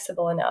aren't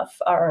flexible enough,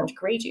 aren't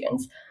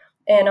gradients.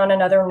 And on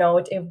another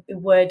note, it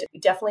would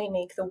definitely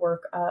make the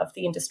work of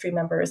the industry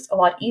members a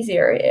lot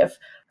easier if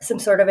some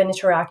sort of an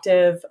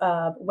interactive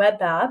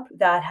web app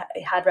that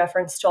had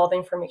reference to all the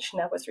information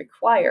that was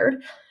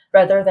required,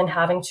 rather than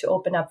having to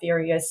open up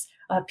various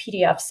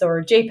PDFs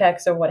or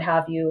JPEGs or what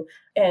have you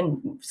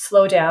and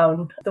slow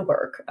down the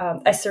work.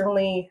 I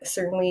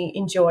certainly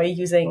enjoy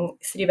using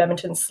City of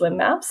Edmonton Slim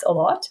Maps a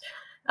lot.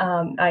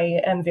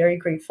 I am very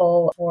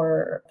grateful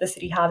for the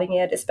city having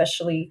it,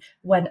 especially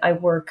when I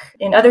work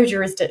in other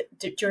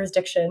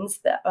jurisdictions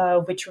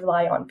which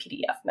rely on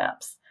PDF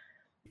maps.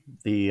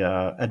 The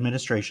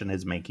administration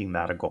is making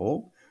that a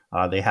goal.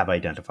 They have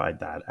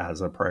identified that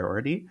as a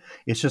priority.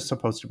 It's just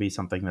supposed to be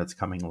something that's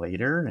coming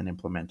later in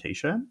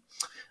implementation.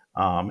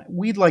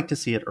 We'd like to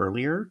see it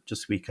earlier,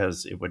 just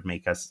because it would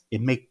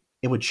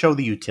it would show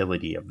the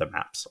utility of the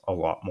maps a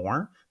lot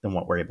more than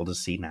what we're able to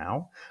see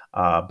now.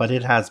 But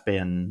it has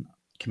been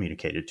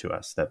communicated to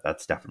us that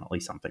that's definitely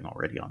something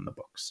already on the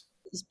books.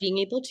 Is being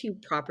able to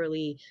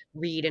properly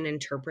read and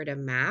interpret a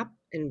map,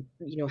 and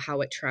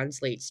how it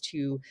translates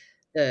to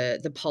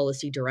the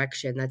policy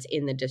direction that's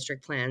in the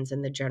district plans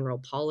and the general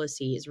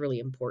policy is really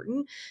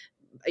important.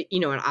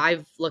 And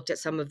I've looked at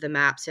some of the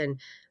maps, and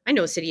I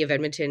know City of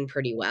Edmonton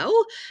pretty well.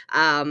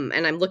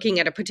 And I'm looking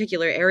at a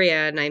particular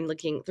area, and I'm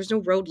looking, there's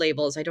no road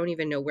labels. I don't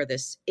even know where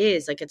this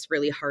is. Like, it's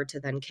really hard to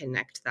then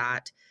connect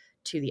that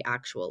to the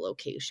actual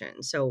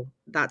location. So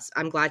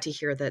I'm glad to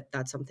hear that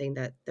that's something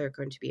that they're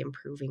going to be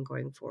improving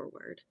going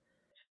forward.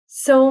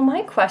 So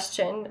my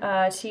question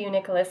to you,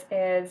 Nicholas,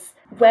 is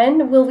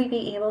when will we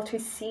be able to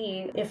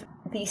see if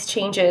these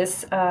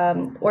changes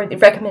or the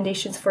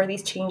recommendations for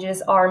these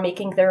changes are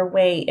making their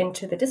way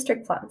into the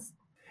district plans?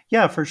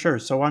 Yeah, for sure.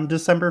 So on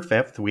December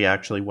 5th, we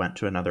actually went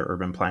to another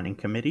urban planning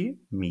committee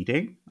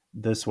meeting.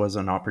 This was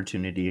an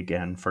opportunity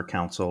again for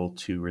council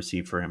to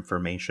receive for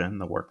information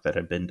the work that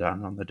had been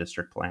done on the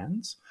district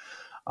plans.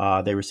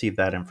 They received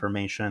that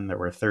information. There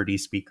were 30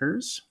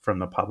 speakers from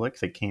the public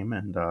that came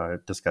and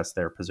discussed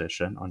their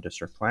position on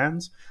district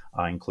plans,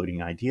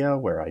 including IDEA,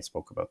 where I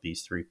spoke about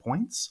these 3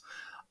 points.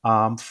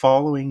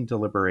 Following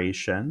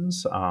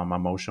deliberations, a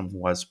motion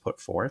was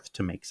put forth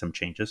to make some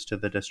changes to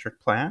the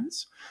district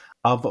plans.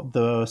 Of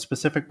the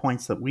specific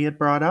points that we had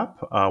brought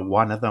up,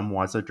 one of them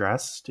was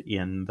addressed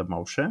in the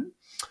motion.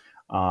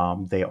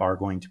 They are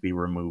going to be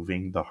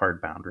removing the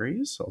hard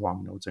boundaries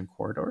along nodes and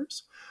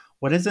corridors.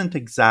 What isn't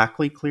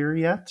exactly clear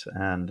yet,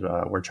 and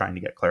we're trying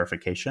to get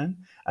clarification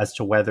as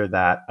to whether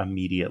that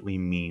immediately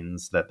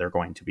means that they're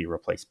going to be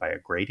replaced by a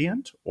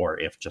gradient, or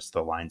if just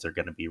the lines are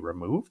going to be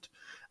removed.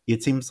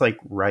 It seems like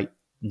right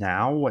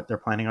now what they're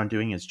planning on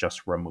doing is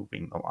just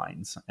removing the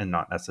lines and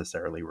not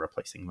necessarily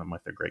replacing them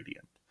with a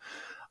gradient.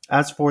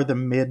 As for the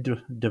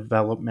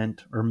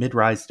mid-development or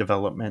mid-rise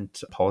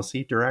development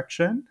policy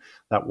direction,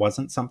 that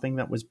wasn't something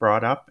that was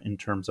brought up in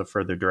terms of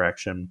further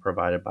direction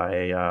provided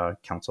by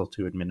council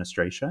to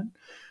administration.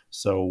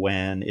 So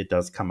when it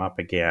does come up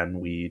again,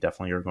 we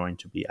definitely are going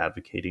to be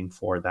advocating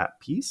for that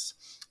piece.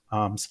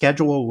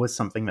 Schedule was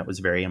something that was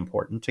very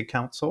important to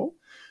council.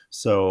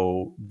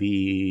 So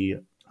the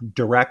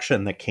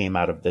direction that came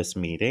out of this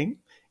meeting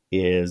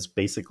is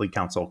basically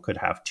council could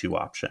have 2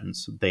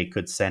 options. They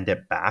could send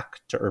it back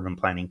to urban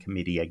planning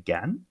committee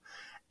again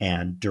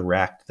and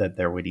direct that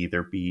there would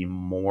either be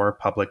more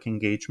public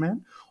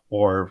engagement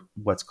or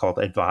what's called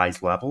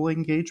advised level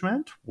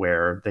engagement,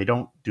 where they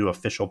don't do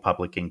official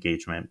public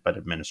engagement, but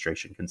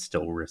administration can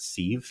still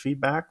receive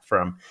feedback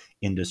from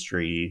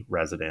industry,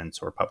 residents,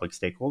 or public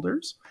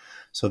stakeholders.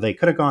 So they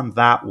could have gone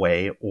that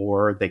way,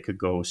 or they could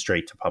go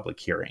straight to public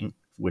hearing,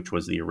 which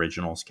was the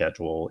original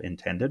schedule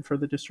intended for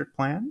the district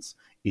plans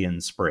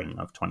in spring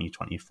of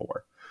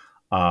 2024.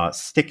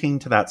 Sticking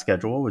to that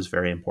schedule was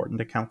very important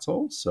to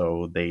council,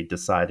 so they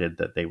decided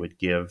that they would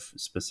give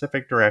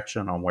specific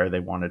direction on where they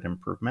wanted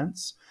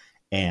improvements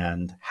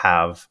and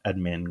have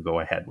admin go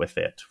ahead with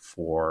it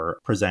for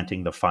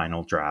presenting the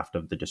final draft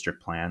of the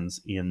district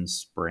plans in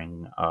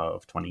spring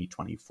of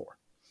 2024.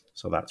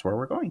 So that's where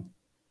we're going,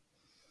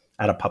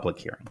 at a public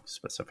hearing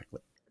specifically.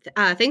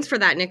 Thanks for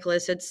that,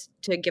 Nicholas. It's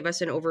to give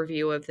us an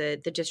overview of the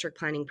district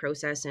planning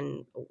process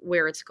and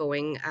where it's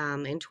going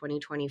in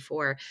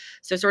 2024.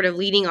 So sort of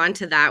leading on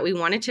to that, we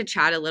wanted to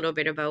chat a little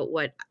bit about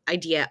what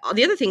IDEA, all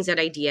the other things that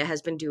IDEA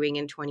has been doing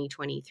in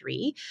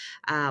 2023.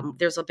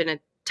 There's been a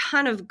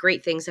ton of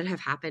great things that have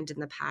happened in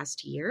the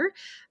past year.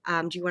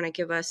 Do you want to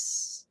give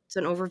us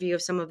an overview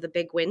of some of the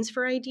big wins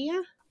for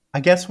IDEA? I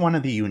guess one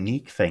of the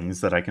unique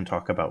things that I can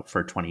talk about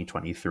for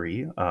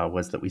 2023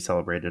 was that we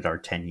celebrated our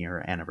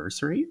 10-year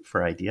anniversary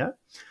for IDEA.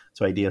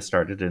 So IDEA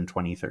started in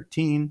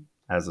 2013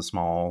 as a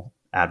small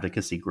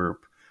advocacy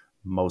group,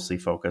 mostly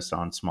focused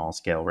on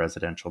small-scale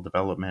residential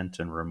development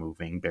and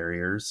removing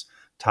barriers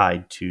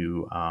tied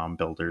to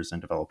builders and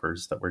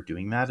developers that were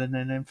doing that in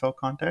an infill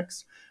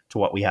context, to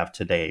what we have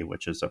today,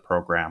 which is a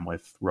program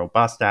with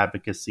robust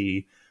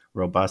advocacy,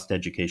 robust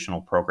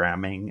educational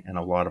programming, and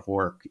a lot of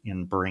work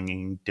in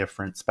bringing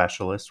different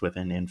specialists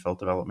within infill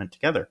development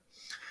together.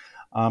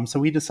 So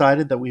we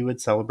decided that we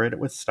would celebrate it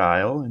with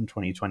style in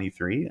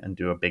 2023 and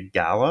do a big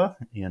gala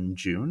in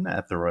June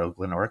at the Royal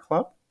Glenora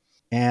Club.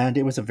 And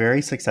it was a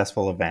very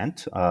successful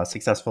event,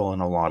 successful in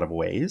a lot of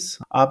ways.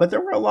 But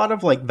there were a lot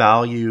of like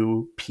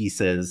value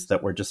pieces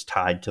that were just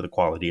tied to the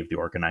quality of the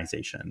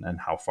organization and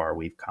how far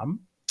we've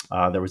come.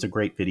 There was a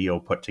great video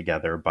put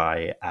together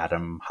by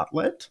Adam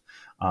Hutlett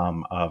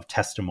of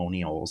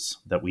testimonials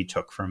that we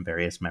took from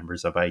various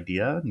members of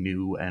IDEA,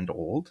 new and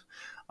old,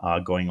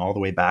 going all the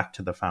way back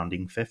to the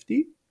founding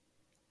 50.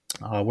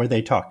 Where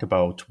they talked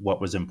about what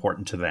was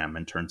important to them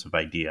in terms of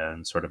IDEA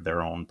and sort of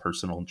their own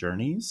personal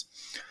journeys.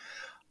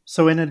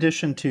 So, in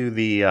addition to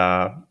the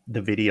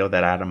video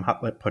that Adam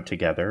Hutlett put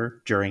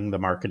together during the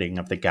marketing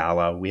of the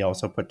gala, we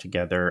also put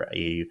together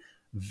a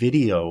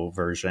video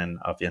version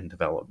of In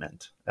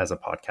Development as a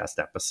podcast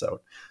episode.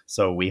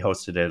 So we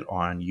hosted it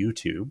on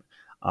YouTube,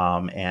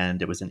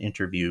 and it was an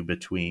interview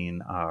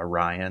between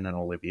Ryan and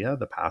Olivia,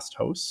 the past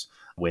hosts,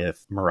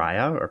 with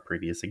Mariah, our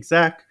previous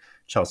exec,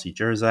 Chelsea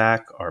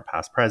Jerzak, our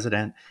past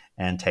president,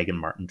 and Tegan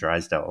Martin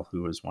Drysdale,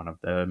 who was one of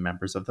the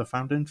members of the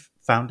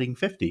founding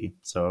 50.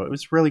 So it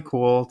was really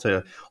cool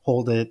to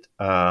hold it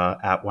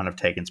at one of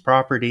Tegan's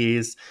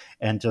properties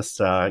and just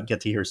get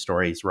to hear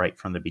stories right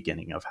from the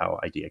beginning of how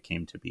IDEA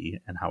came to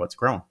be and how it's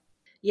grown.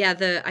 Yeah,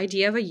 the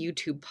idea of a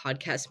YouTube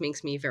podcast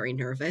makes me very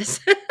nervous.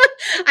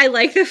 I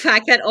like the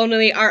fact that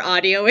only our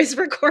audio is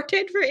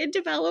recorded for In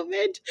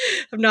Development.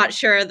 I'm not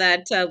sure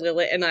that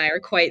Lilith and I are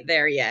quite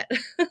there yet.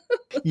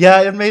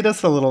 Yeah, it made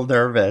us a little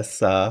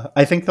nervous.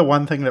 I think the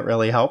one thing that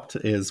really helped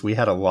is we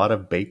had a lot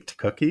of baked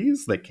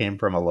cookies that came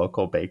from a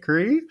local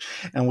bakery,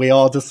 and we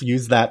all just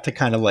used that to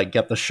kind of like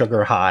get the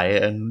sugar high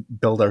and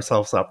build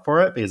ourselves up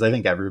for it, because I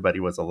think everybody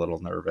was a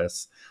little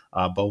nervous,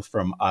 both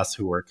from us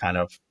who were kind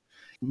of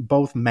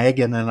both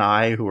Megan and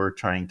I who were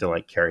trying to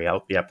like carry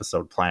out the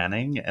episode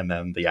planning, and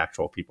then the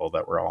actual people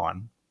that were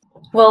on.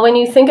 Well, when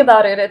you think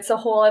about it, it's a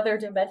whole other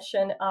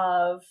dimension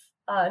of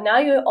now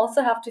you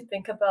also have to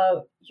think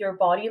about your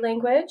body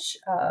language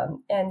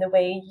and the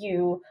way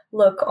you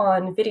look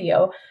on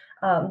video.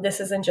 This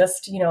isn't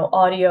just,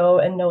 audio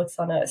and notes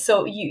on it.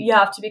 So you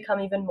have to become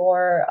even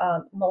more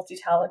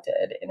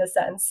multi-talented in a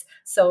sense.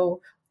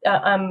 So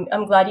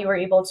I'm glad you were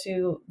able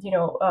to,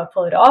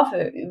 pull it off.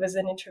 It was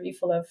an interview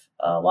full of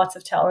lots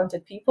of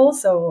talented people.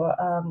 So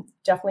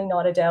definitely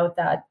not a doubt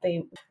that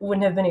they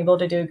wouldn't have been able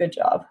to do a good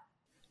job.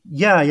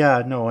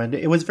 Yeah, no. And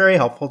it was very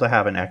helpful to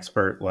have an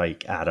expert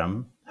like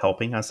Adam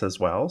helping us as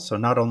well. So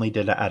not only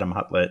did Adam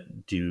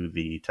Hutlett do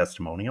the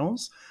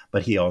testimonials,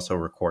 but he also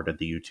recorded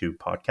the YouTube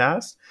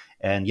podcast.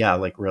 And yeah,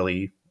 like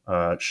really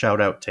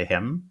shout out to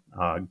him.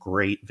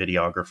 Great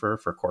videographer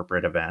for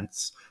corporate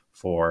events,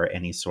 for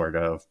any sort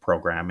of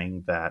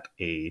programming that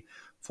a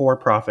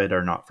for-profit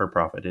or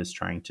not-for-profit is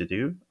trying to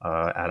do.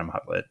 Adam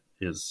Hutlett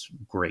is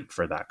great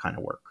for that kind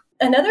of work.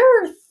 Another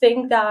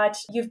thing that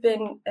you've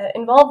been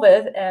involved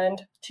with,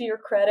 and to your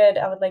credit,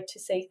 I would like to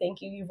say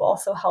thank you, you've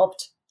also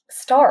helped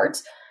start,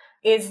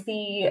 is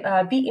the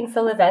Be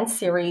Infill event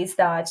series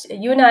that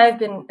you and I have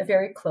been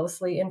very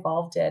closely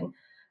involved in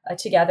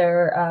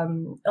together,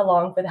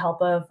 along with the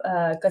help of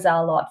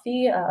Ghazal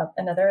Lotfi,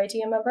 another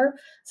IDEA member.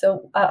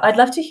 So I'd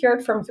love to hear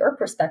it from your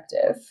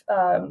perspective,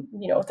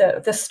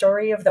 the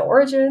story of the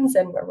origins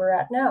and where we're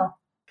at now.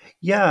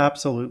 Yeah,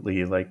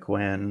 absolutely. Like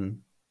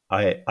when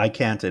I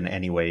can't in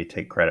any way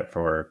take credit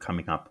for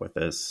coming up with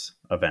this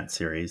event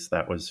series.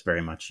 That was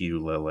very much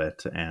you,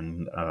 Lilith,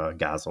 and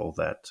Ghazal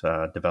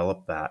that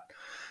developed that.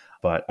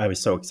 But I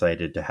was so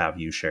excited to have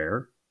you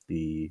share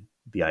the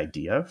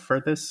idea for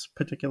this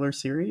particular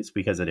series,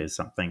 because it is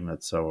something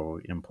that's so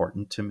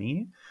important to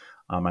me.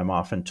 I'm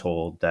often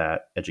told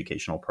that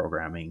educational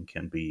programming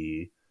can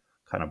be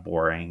kind of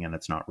boring and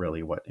it's not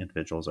really what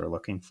individuals are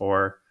looking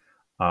for.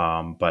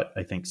 But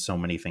I think so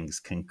many things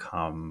can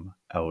come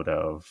out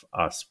of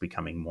us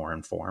becoming more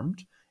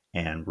informed,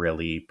 and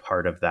really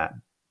part of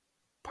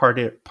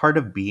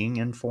being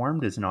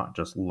informed is not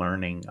just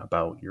learning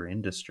about your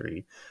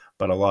industry,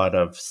 but a lot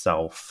of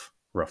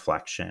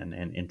self-reflection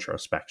and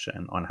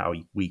introspection on how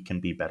we can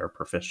be better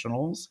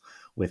professionals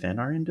within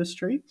our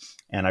industry.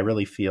 And I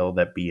really feel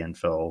that Be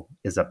Infill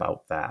is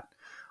about that.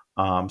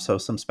 So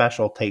some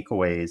special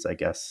takeaways, I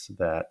guess,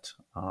 that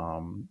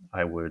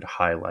I would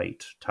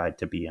highlight tied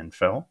to Be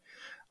Infill.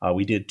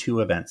 We did 2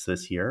 events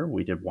this year.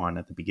 We did one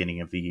at the beginning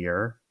of the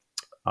year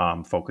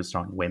focused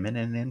on women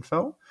in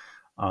Infill.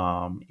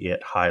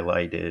 It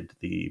highlighted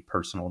the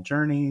personal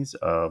journeys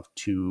of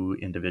 2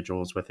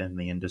 individuals within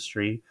the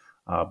industry,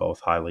 both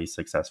highly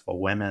successful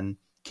women,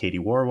 Katie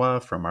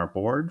Warwa from our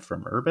board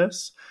from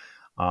Urbis,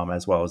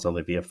 as well as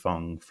Olivia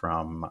Fung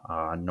from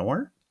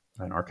NOR,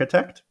 an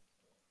architect.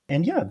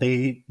 And yeah,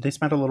 they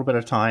spent a little bit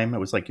of time. It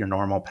was like your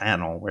normal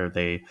panel where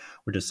they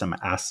were just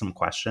asked some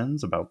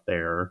questions about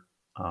their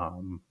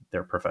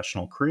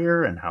professional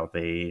career and how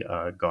they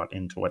got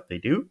into what they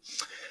do.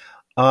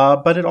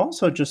 But it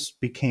also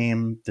just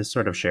became this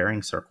sort of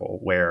sharing circle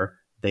where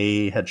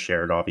they had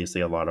shared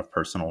obviously a lot of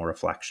personal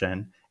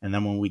reflection. And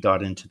then when we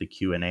got into the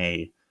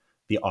Q&A,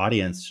 the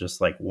audience just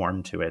like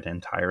warmed to it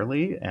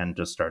entirely and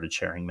just started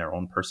sharing their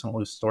own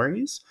personal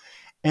stories.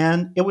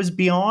 And it was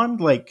beyond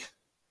like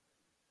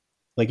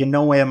in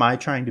no way am I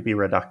trying to be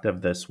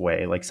reductive this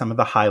way. Like some of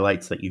the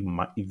highlights that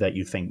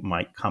you think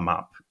might come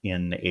up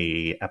in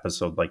a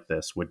episode like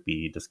this would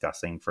be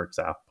discussing, for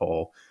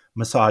example,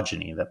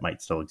 misogyny that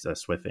might still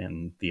exist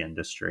within the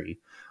industry,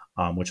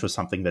 which was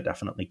something that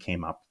definitely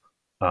came up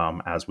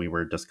as we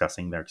were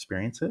discussing their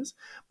experiences.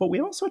 But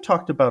we also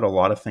talked about a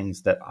lot of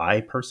things that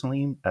I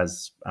personally,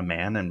 as a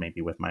man and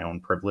maybe with my own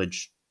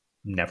privilege,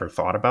 never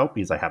thought about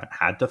because I haven't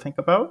had to think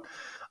about.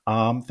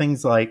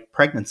 Things like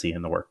pregnancy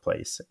in the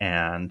workplace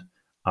and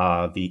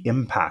the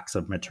impacts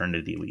of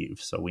maternity leave.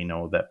 So we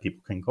know that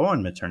people can go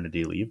on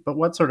maternity leave, but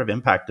what sort of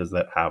impact does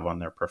that have on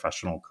their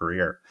professional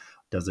career?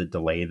 Does it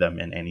delay them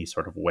in any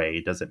sort of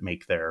way? Does it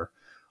make their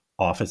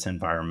office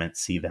environment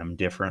see them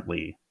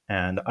differently?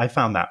 And I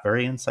found that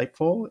very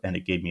insightful, and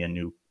it gave me a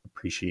new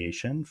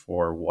appreciation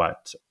for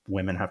what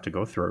women have to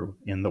go through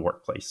in the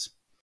workplace.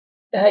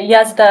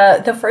 Yes,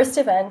 the first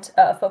event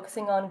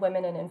focusing on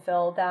women in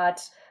Infill,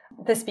 that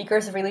the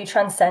speakers really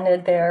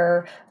transcended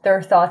their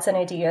thoughts and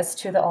ideas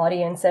to the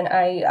audience. And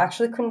I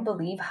actually couldn't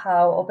believe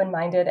how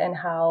open-minded and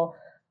how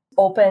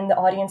open the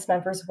audience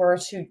members were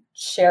to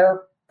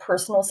share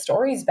personal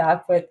stories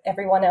back with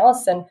everyone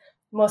else. And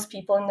most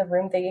people in the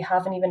room they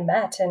haven't even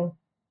met. And,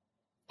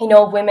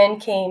 women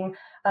came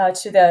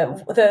to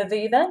the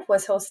event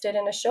was hosted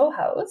in a show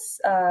house.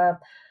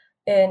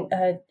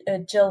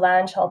 And Jill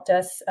Lange helped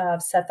us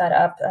set that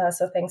up.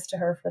 So thanks to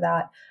her for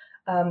that.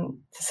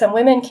 Some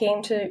women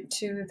came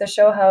to the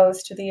show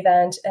house, to the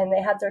event, and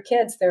they had their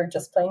kids. They were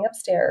just playing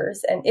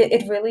upstairs. And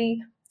it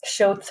really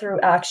showed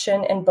through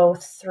action and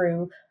both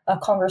through a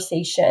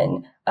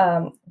conversation,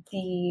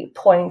 the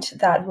point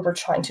that we were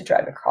trying to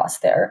drive across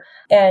there.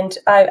 And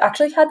I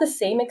actually had the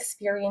same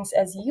experience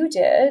as you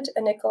did,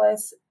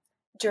 Nicholas,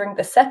 during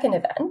the second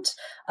event,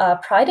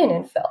 Pride in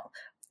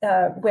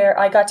Infill, where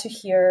I got to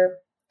hear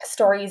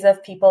stories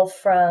of people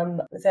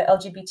from the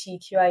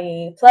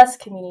LGBTQIA plus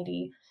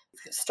community,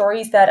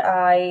 stories that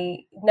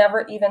I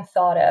never even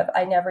thought of.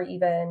 I never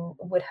even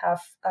would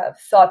have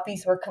thought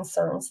these were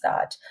concerns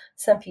that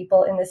some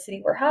people in the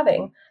city were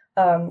having.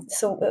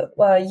 So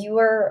you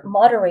were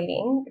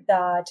moderating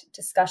that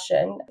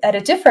discussion at a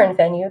different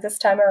venue this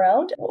time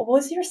around. What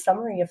was your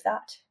summary of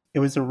that? It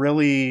was a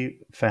really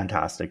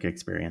fantastic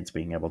experience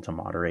being able to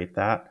moderate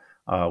that.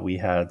 We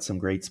had some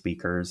great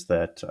speakers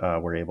that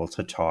were able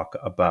to talk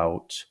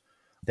about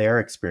their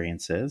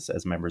experiences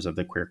as members of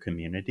the queer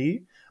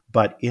community,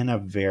 but in a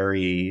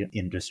very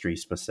industry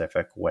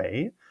specific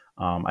way.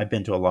 I've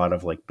been to a lot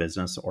of like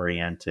business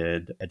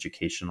oriented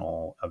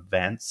educational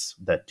events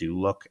that do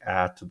look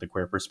at the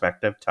queer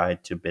perspective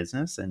tied to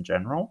business in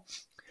general.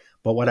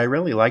 But what I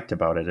really liked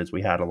about it is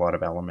we had a lot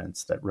of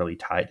elements that really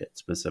tied it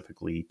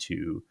specifically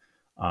to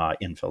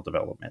infill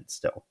development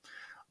still.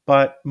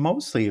 But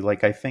mostly,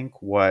 like, I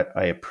think what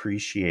I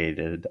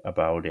appreciated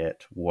about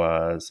it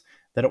was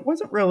that it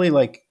wasn't really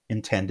like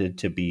intended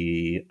to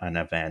be an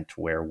event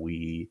where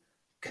we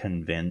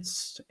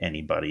convinced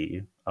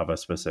anybody of a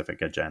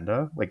specific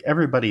agenda. Like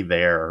everybody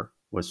there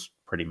was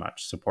pretty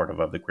much supportive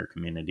of the queer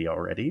community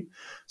already.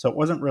 So it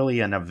wasn't really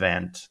an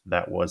event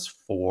that was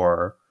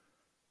for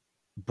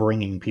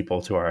bringing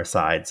people to our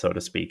side, so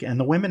to speak. And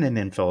the Women in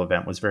Infill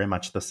event was very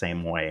much the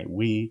same way.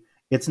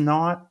 It's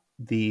not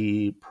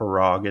the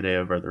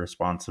prerogative or the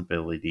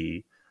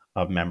responsibility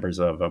of members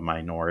of a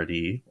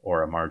minority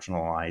or a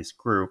marginalized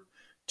group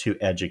to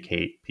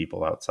educate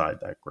people outside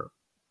that group.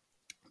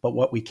 But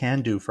what we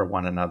can do for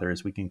one another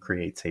is we can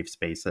create safe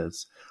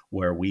spaces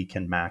where we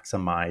can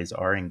maximize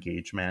our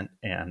engagement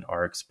and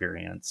our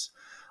experience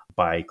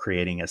by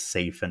creating a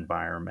safe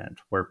environment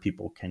where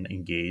people can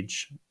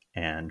engage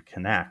and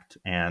connect.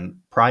 And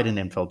Pride in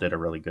Infill did a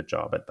really good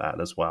job at that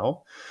as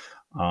well.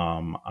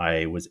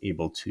 I was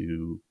able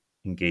to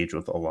engage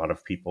with a lot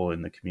of people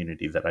in the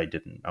community that I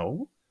didn't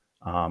know,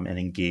 and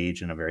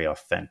engage in a very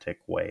authentic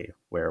way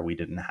where we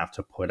didn't have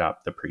to put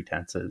up the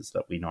pretenses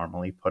that we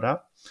normally put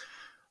up.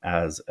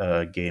 As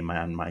a gay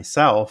man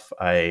myself,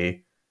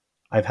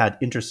 I've had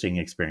interesting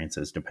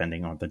experiences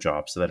depending on the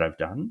jobs that I've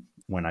done.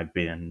 When I've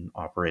been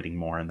operating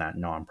more in that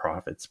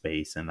nonprofit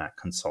space, in that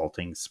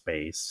consulting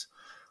space,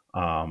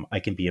 I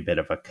can be a bit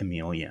of a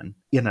chameleon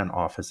in an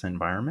office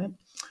environment.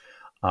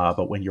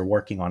 But when you're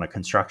working on a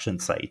construction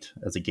site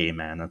as a gay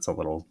man, it's a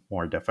little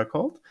more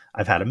difficult.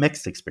 I've had a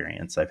mixed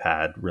experience. I've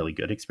had really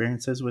good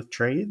experiences with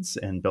trades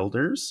and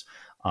builders.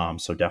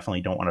 So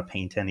definitely don't want to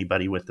paint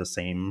anybody with the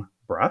same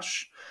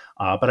brush.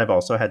 But I've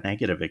also had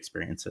negative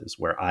experiences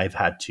where I've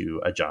had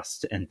to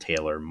adjust and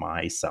tailor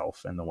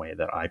myself in the way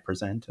that I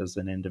present as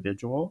an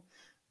individual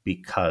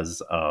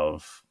because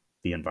of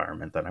the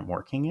environment that I'm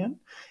working in.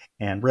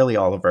 And really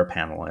all of our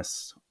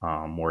panelists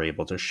were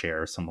able to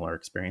share similar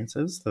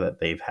experiences that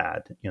they've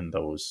had in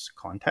those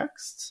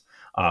contexts,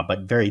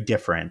 but very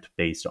different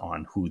based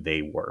on who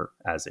they were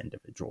as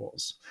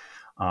individuals.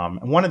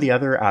 And one of the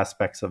other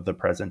aspects of the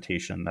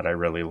presentation that I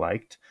really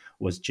liked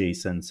was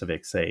Jason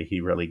Savikse.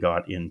 He really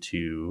got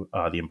into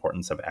the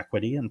importance of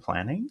equity in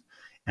planning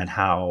and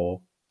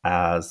how,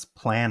 as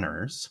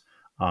planners,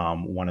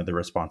 one of the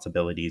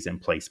responsibilities in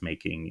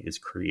placemaking is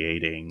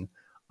creating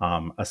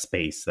a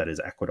space that is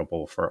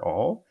equitable for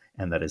all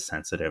and that is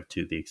sensitive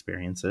to the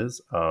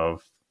experiences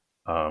of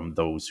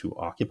those who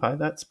occupy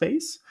that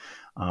space.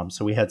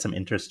 So we had some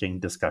interesting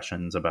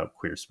discussions about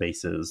queer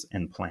spaces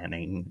and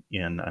planning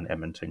in an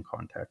Edmonton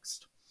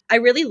context. I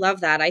really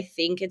love that. I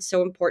think it's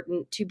so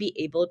important to be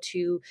able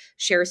to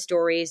share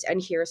stories and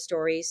hear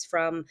stories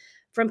from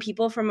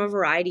people from a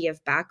variety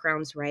of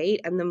backgrounds, right?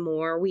 And the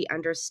more we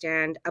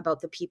understand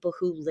about the people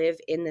who live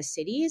in the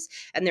cities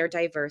and their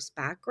diverse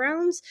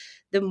backgrounds,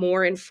 the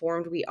more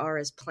informed we are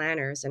as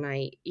planners. And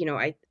I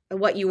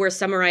what you were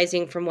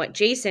summarizing from what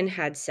Jason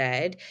had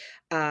said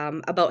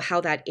about how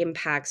that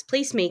impacts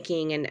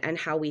placemaking and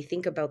how we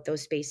think about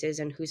those spaces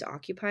and who's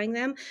occupying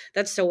them,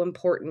 that's so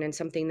important and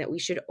something that we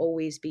should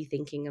always be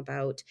thinking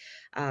about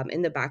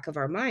in the back of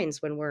our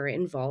minds when we're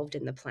involved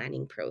in the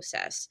planning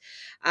process.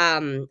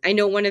 I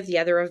know one of the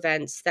other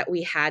events that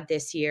we had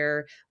this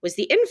year was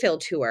the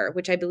Infill tour,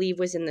 which I believe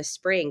was in the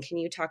spring. Can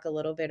you talk a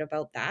little bit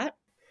about that?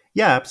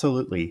 Yeah,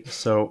 absolutely.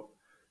 So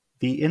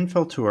the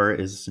Infill tour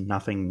is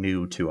nothing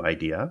new to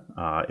IDEA.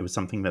 It was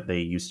something that they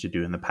used to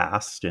do in the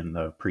past, in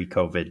the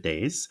pre-COVID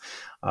days.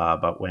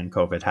 But when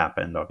COVID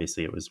happened,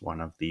 obviously it was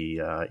one of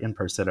the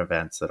in-person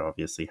events that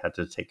obviously had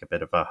to take a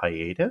bit of a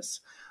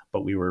hiatus.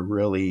 But we were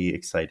really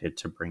excited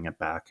to bring it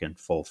back in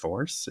full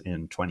force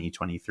in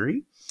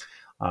 2023.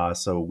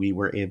 So we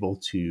were able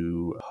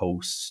to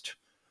host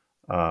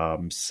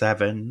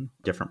 7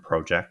 different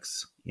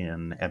projects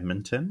in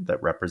Edmonton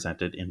that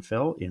represented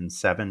Infill in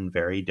 7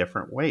 very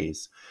different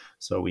ways.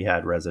 So we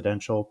had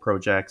residential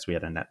projects, we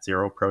had a net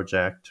zero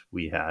project,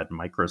 we had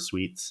micro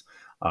suites,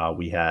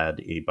 we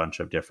had a bunch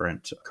of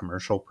different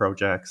commercial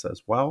projects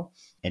as well.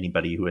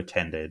 Anybody who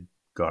attended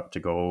got to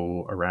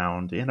go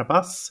around in a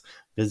bus,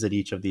 visit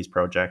each of these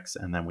projects,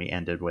 and then we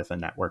ended with a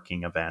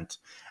networking event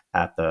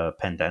at the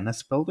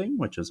Pendennis building,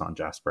 which is on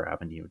Jasper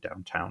Avenue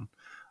downtown.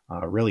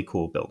 Really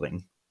cool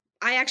building.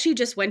 I actually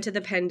just went to the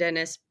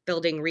Pendennis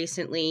building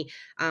recently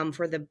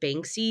for the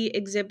Banksy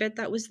exhibit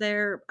that was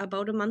there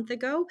about a month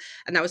ago.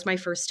 And that was my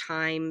first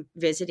time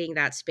visiting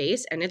that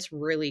space. And it's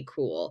really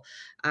cool.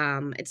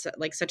 It's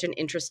like such an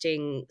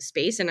interesting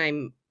space. And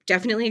I'm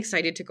definitely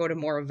excited to go to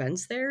more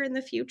events there in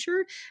the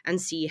future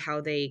and see how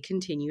they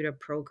continue to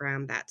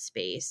program that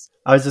space.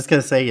 I was just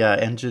going to say,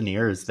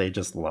 engineers, they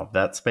just love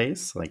that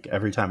space. Like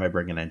every time I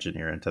bring an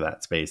engineer into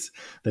that space,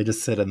 they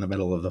just sit in the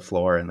middle of the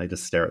floor and they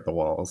just stare at the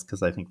walls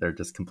because I think they're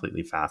just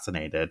completely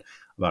fascinated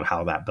about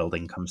how that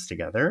building comes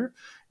together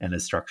and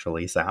is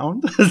structurally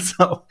sound.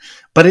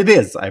 But it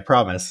is, I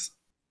promise.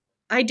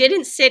 I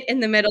didn't sit in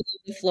the middle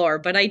of the floor,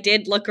 but I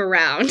did look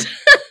around.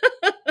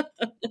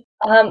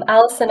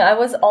 Allison, I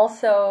was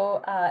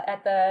also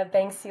at the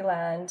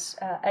Banksyland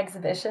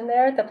exhibition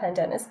there at the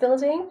Pendennis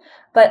building,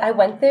 but I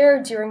went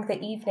there during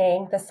the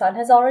evening. The sun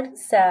has already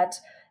set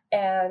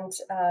and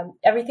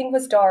everything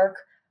was dark,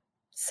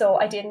 so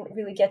I didn't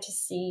really get to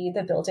see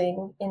the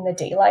building in the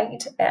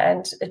daylight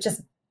and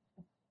just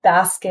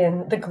bask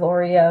in the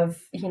glory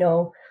of,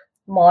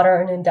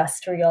 modern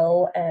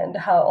industrial and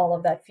how all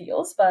of that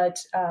feels. But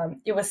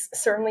it was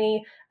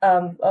certainly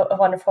a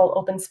wonderful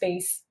open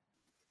space.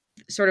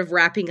 Sort of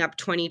wrapping up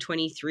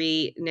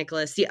 2023,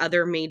 Nicholas, the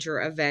other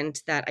major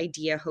event that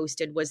IDEA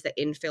hosted was the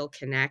Infill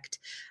Connect,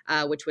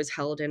 which was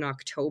held in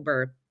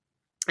October.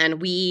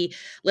 And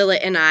Lilith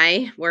and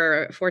I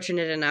were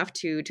fortunate enough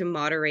to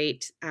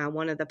moderate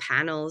one of the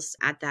panels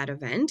at that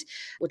event,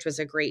 which was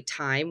a great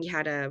time. We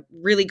had a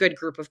really good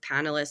group of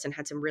panelists and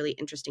had some really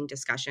interesting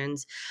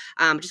discussions.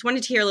 Just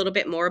wanted to hear a little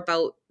bit more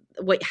about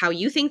how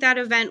you think that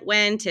event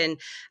went and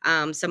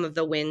some of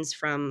the wins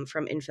from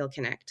Infill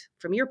Connect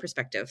from your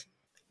perspective.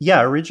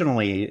 Yeah,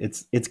 originally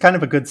it's kind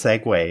of a good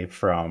segue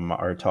from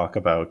our talk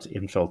about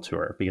Infill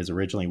Tour, because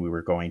originally we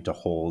were going to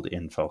hold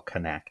Infill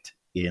Connect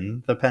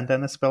in the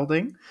Pendennis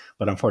building,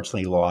 but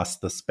unfortunately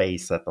lost the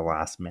space at the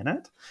last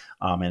minute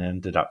and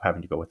ended up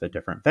having to go with a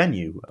different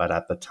venue. But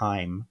at the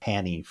time,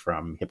 Hanny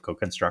from Hipco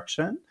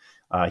Construction,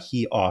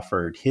 he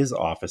offered his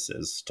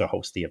offices to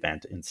host the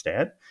event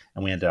instead,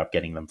 and we ended up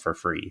getting them for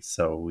free.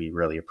 So we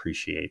really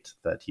appreciate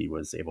that he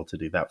was able to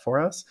do that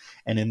for us.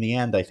 And in the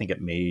end, I think it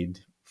made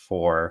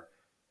for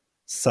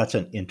such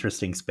an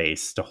interesting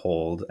space to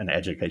hold an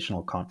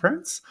educational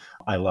conference.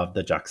 I love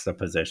the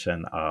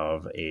juxtaposition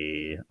of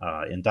a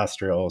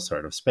industrial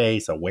sort of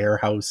space, a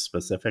warehouse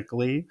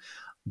specifically,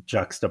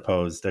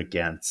 juxtaposed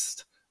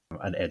against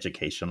an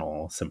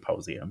educational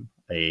symposium.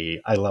 I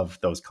love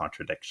those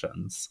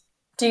contradictions.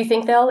 Do you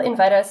think they'll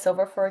invite us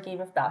over for a game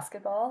of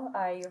basketball?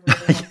 I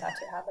really want that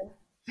to happen.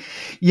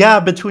 Yeah,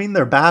 between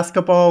their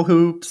basketball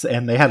hoops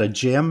and they had a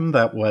gym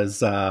that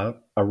was a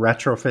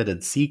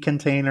retrofitted sea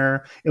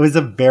container. It was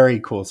a very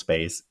cool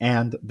space.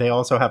 And they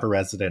also have a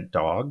resident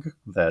dog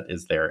that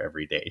is there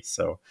every day.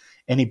 So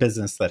any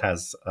business that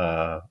has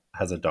a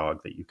has a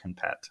dog that you can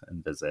pet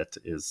and visit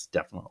is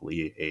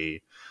definitely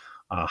a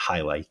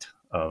highlight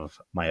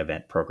of my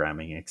event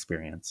programming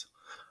experience.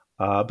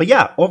 But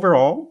yeah,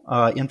 overall,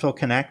 Infill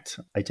Connect,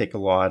 I take a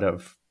lot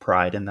of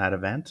pride in that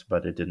event,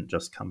 but it didn't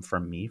just come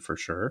from me for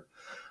sure.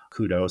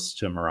 Kudos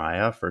to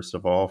Mariah, first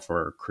of all,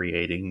 for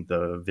creating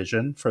the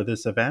vision for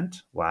this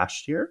event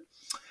last year.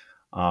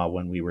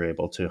 When we were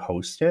able to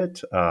host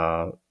it,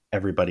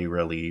 everybody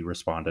really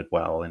responded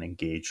well and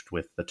engaged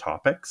with the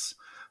topics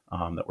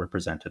that were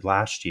presented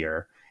last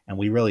year. And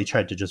we really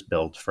tried to just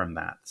build from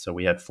that. So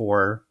we had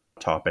 4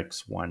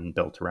 topics, one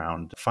built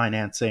around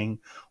financing,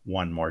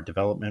 one more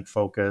development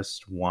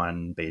focused,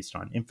 one based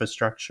on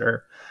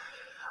infrastructure,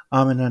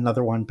 and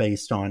another one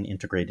based on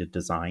integrated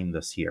design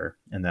this year.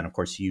 And then, of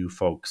course, you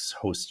folks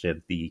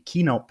hosted the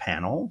keynote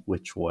panel,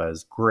 which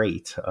was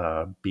great,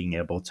 being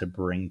able to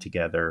bring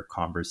together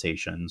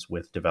conversations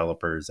with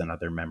developers and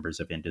other members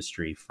of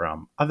industry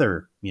from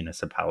other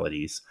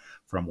municipalities,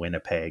 from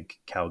Winnipeg,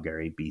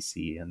 Calgary,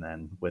 BC, and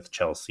then with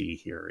Chelsea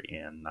here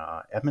in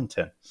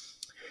Edmonton.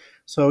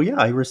 So yeah,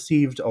 I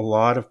received a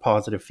lot of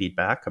positive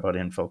feedback about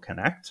Infill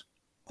Connect.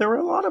 There were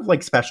a lot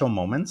of special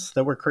moments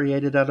that were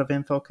created out of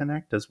Infill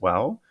Connect as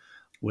well,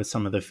 with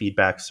some of the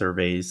feedback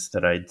surveys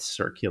that I'd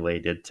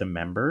circulated to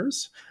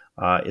members.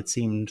 It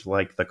seemed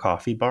like the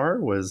coffee bar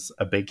was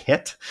a big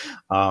hit.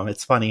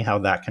 It's funny how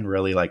that can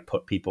really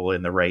put people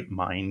in the right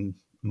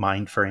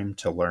mind frame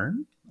to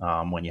learn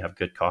when you have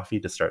good coffee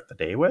to start the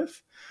day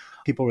with.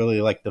 People really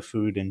liked the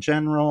food in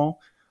general.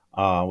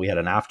 We had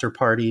an after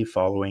party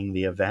following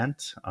the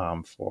event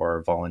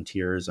for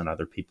volunteers and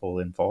other people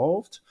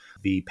involved.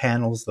 The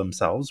panels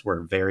themselves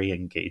were very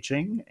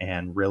engaging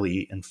and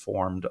really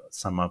informed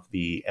some of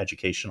the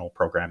educational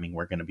programming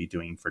we're going to be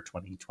doing for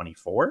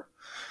 2024.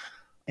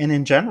 And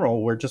in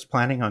general, we're just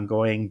planning on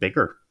going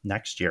bigger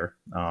next year,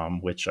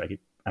 which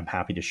I'm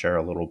happy to share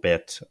a little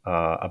bit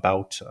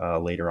about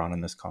later on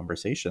in this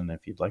conversation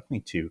if you'd like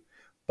me to.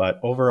 But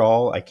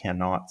overall, I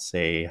cannot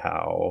say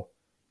how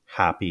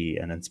happy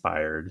and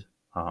inspired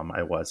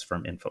I was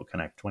from Infill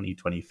Connect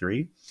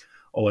 2023.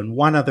 Oh, and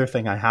one other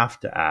thing I have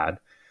to add,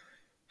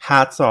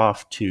 hats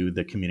off to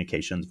the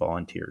communications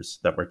volunteers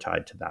that were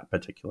tied to that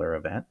particular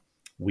event.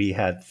 We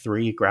had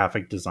 3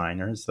 graphic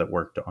designers that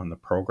worked on the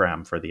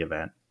program for the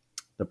event.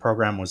 The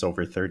program was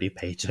over 30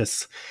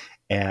 pages,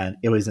 and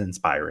it was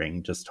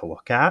inspiring just to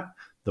look at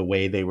the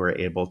way they were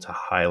able to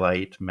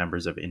highlight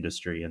members of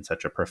industry in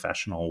such a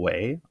professional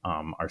way.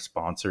 Our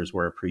sponsors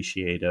were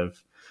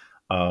appreciative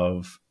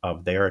of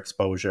their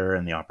exposure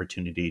and the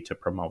opportunity to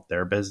promote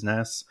their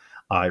business.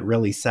 It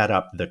really set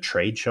up the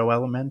trade show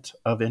element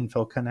of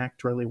Infill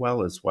Connect really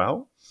well as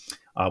well,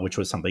 which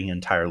was something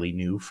entirely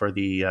new for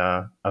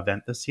the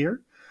event this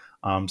year.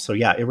 So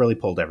yeah, it really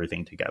pulled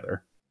everything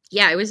together.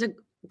 Yeah, it was a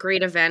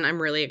great event.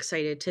 I'm really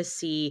excited to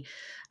see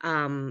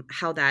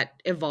how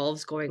that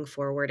evolves going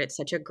forward. It's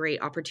such a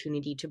great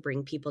opportunity to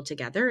bring people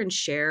together and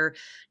share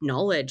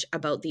knowledge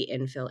about the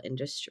infill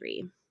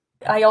industry.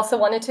 I also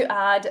wanted to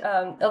add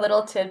a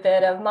little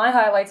tidbit of my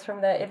highlights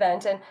from the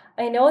event. And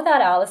I know that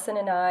Allison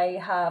and I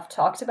have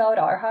talked about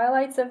our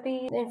highlights of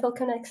the Infill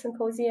Connect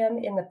Symposium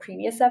in the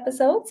previous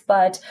episodes,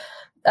 but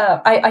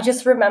I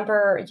just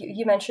remember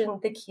you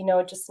mentioned the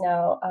keynote just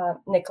now,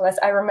 Nicholas.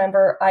 I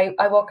remember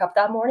I woke up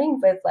that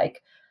morning with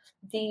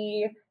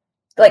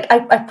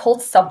I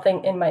pulled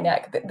something in my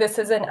neck. This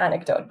is an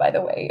anecdote, by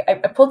the way. I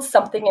pulled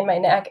something in my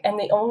neck, and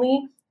the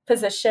only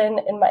position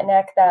in my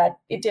neck that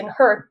it didn't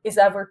hurt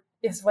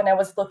is when I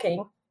was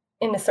looking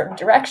in a certain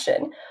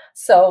direction.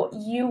 So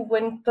you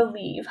wouldn't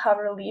believe how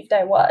relieved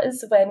I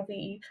was when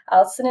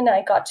Alison and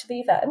I got to the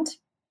event,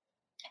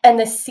 and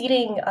the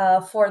seating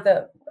for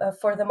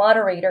the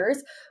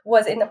moderators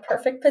was in the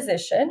perfect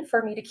position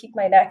for me to keep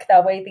my neck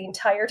that way the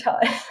entire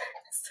time.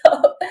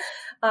 So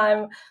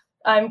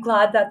I'm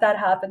glad that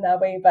happened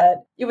that way,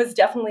 but it was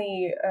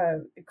definitely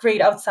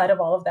great outside of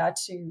all of that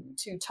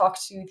to talk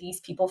to these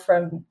people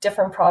from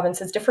different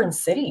provinces, different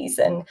cities,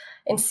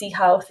 and see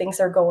how things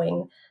are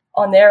going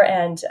on their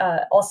end.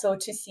 Also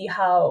to see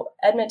how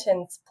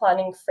Edmonton's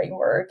planning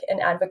framework and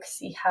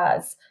advocacy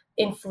has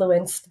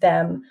influenced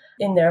them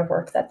in their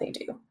work that they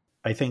do.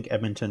 I think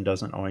Edmonton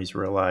doesn't always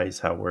realize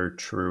how we're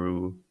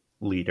true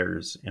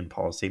leaders in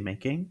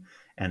policymaking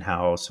and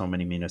how so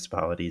many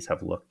municipalities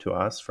have looked to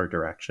us for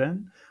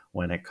direction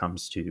when it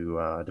comes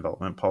to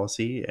development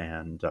policy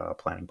and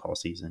planning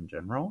policies in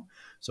general.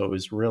 So it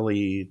was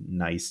really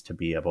nice to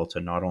be able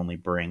to not only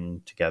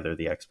bring together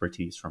the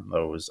expertise from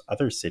those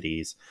other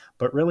cities,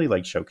 but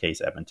really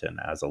showcase Edmonton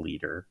as a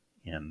leader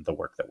in the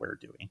work that we're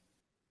doing.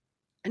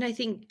 And I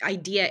think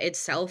IDEA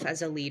itself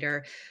as a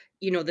leader,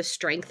 the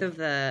strength of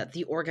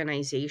the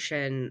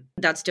organization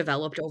that's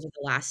developed over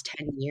the last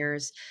 10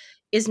 years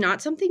is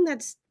not something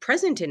that's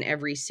present in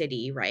every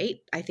city, right?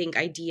 I think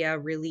IDEA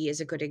really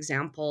is a good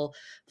example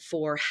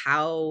for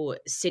how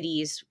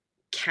cities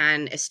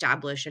can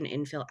establish an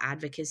infill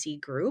advocacy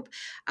group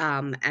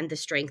and the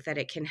strength that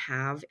it can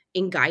have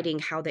in guiding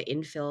how the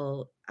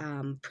infill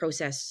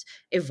process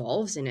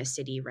evolves in a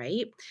city,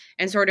 right?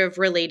 And sort of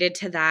related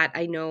to that,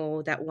 I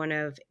know that one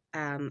of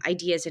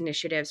ideas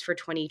initiatives for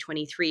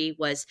 2023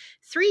 was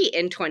 3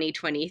 in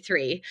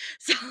 2023.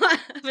 So I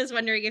was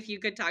wondering if you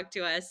could talk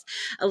to us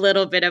a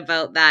little bit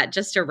about that,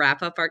 just to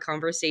wrap up our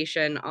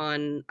conversation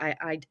on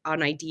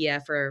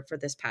idea for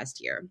this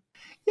past year.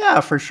 Yeah,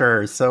 for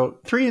sure. So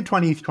 3 in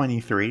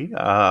 2023,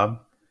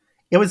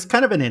 it was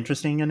kind of an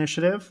interesting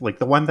initiative. Like,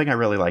 the one thing I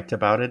really liked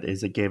about it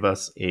is it gave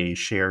us a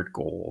shared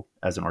goal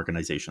as an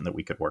organization that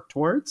we could work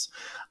towards.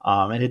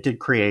 And it did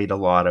create a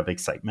lot of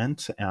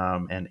excitement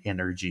and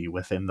energy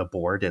within the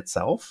board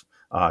itself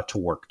to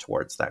work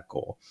towards that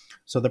goal.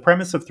 So the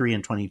premise of 3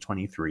 in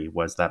 2023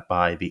 was that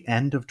by the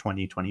end of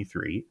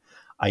 2023,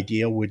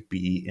 IDEA would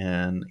be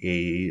in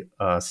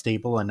a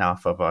stable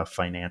enough of a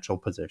financial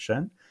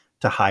position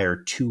to hire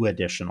 2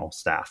 additional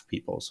staff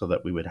people, so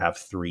that we would have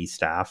 3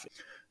 staff.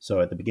 So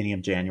at the beginning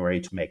of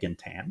January, to Megan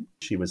Tan,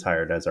 she was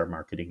hired as our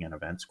marketing and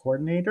events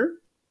coordinator.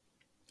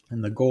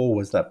 And the goal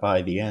was that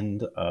by the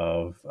end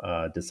of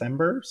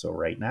December, so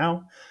right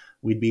now,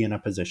 we'd be in a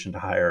position to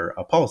hire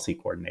a policy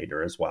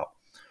coordinator as well.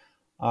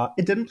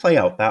 It didn't play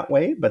out that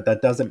way, but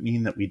that doesn't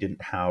mean that we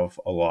didn't have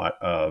a lot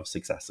of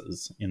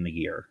successes in the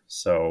year.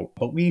 So,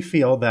 but we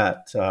feel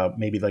that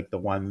maybe like the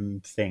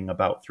one thing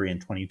about 3 in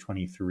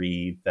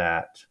 2023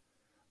 that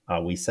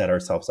we set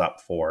ourselves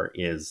up for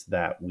is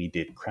that we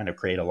did kind of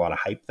create a lot of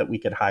hype that we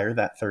could hire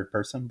that third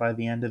person by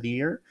the end of the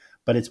year.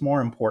 But it's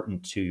more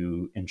important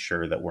to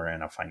ensure that we're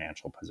in a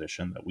financial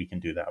position that we can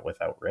do that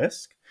without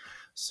risk.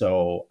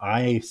 So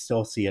I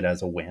still see it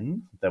as a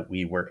win that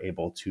we were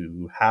able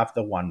to have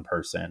the one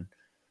person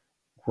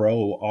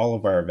grow all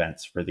of our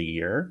events for the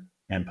year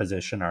and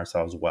position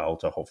ourselves well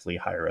to hopefully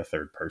hire a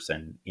third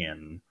person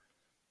in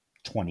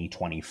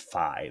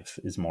 2025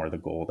 is more the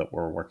goal that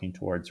we're working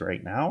towards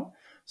right now.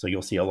 So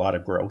you'll see a lot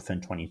of growth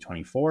in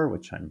 2024,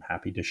 which I'm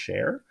happy to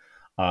share.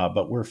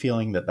 But we're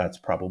feeling that that's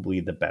probably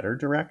the better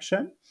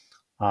direction.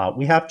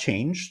 We have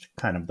changed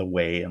kind of the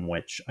way in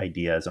which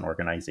IDEA as an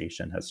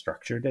organization has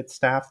structured its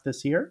staff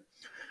this year.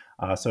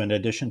 So in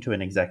addition to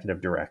an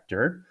executive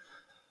director,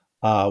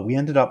 we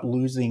ended up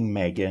losing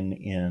Megan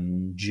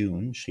in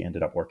June. She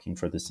ended up working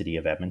for the city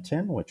of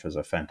Edmonton, which was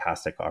a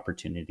fantastic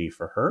opportunity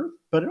for her.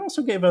 But it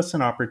also gave us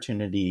an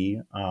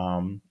opportunity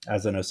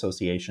as an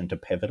association to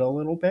pivot a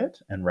little bit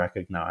and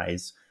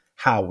recognize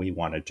how we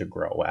wanted to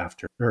grow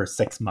after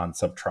 6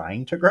 months of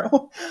trying to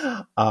grow.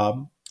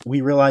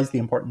 We realized the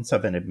importance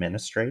of an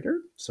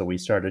administrator. So we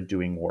started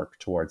doing work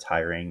towards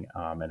hiring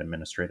an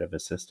administrative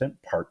assistant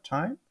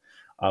part-time.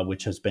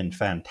 Which has been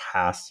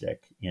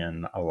fantastic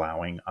in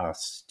allowing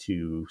us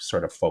to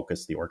sort of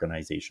focus the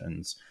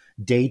organization's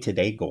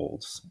day-to-day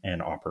goals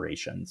and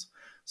operations.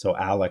 So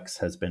Alex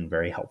has been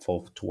very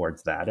helpful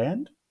towards that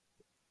end.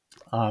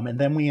 And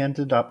then we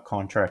ended up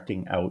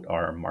contracting out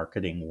our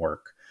marketing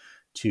work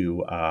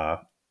to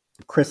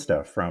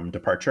Krista from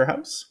Departure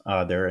House.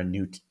 They're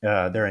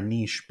a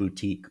niche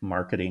boutique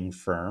marketing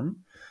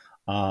firm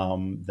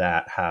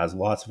that has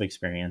lots of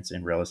experience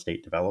in real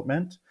estate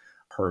development.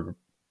 Her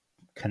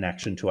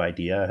connection to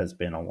IDEA has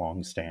been a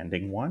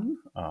long-standing one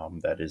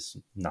that is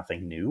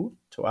nothing new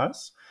to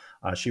us.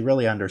 She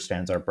really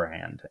understands our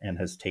brand and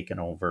has taken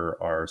over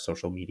our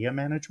social media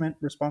management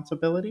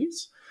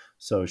responsibilities.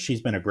 So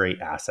she's been a great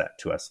asset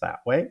to us that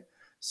way.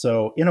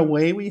 So in a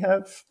way, we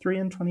have 3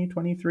 in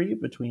 2023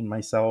 between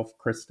myself,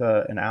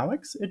 Krista, and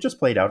Alex. It just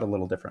played out a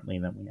little differently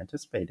than we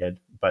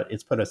anticipated, but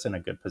it's put us in a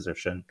good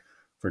position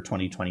for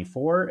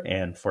 2024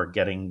 and for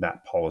getting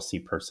that policy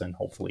person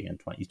hopefully in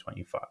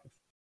 2025.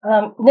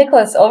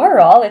 Nicholas,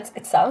 overall,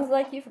 it sounds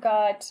like you've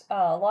got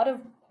a lot of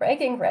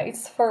bragging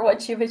rights for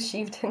what you've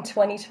achieved in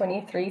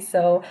 2023.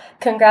 So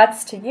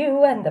congrats to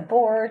you and the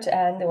board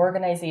and the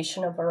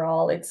organization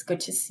overall. It's good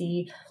to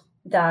see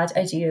that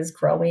IDEA is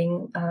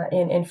growing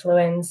in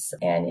influence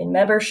and in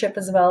membership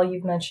as well,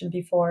 you've mentioned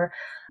before.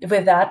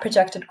 With that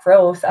projected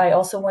growth, I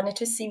also wanted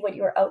to see what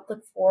your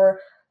outlook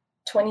for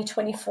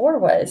 2024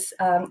 was.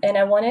 And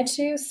I wanted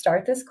to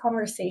start this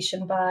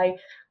conversation by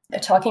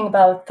talking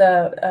about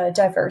the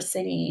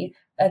diversity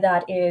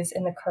that is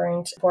in the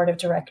current board of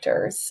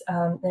directors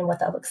and what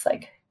that looks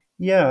like.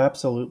 Yeah,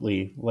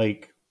 absolutely.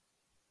 Like,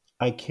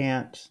 I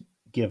can't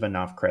give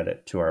enough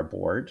credit to our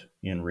board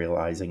in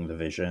realizing the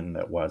vision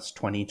that was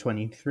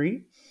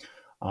 2023.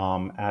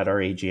 At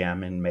our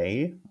AGM in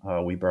May,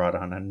 we brought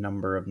on a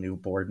number of new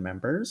board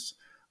members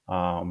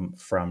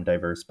from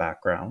diverse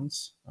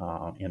backgrounds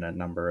in a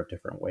number of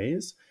different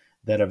ways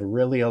that have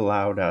really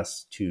allowed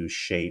us to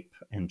shape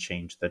and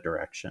change the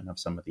direction of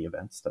some of the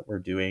events that we're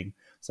doing,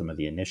 some of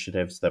the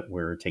initiatives that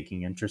we're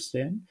taking interest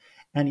in,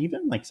 and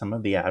even like some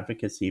of the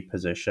advocacy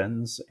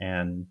positions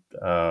and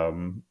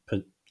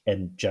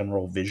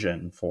general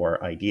vision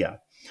for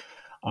IDEA.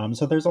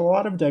 So there's a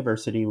lot of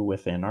diversity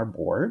within our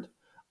board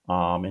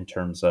in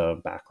terms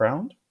of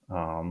background,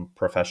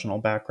 professional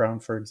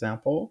background, for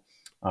example.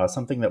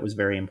 Something that was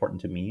very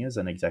important to me as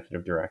an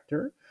executive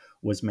director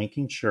was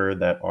making sure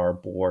that our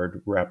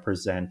board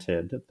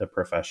represented the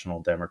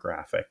professional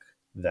demographic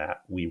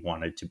that we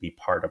wanted to be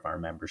part of our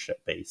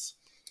membership base.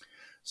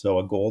 So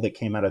a goal that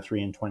came out of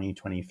 3 in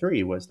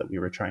 2023 was that we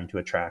were trying to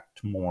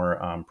attract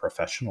more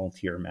professional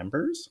tier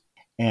members.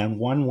 And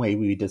one way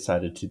we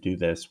decided to do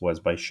this was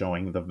by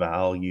showing the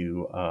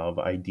value of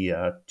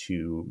IDEA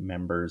to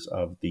members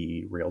of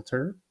the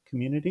realtor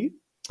community,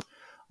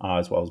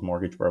 as well as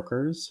mortgage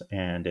brokers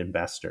and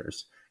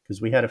investors.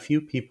 Because we had a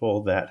few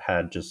people that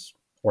had just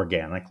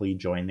organically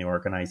joined the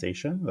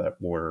organization that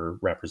were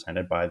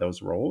represented by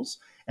those roles,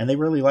 and they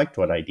really liked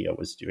what IDEA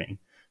was doing.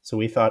 So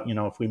we thought,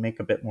 if we make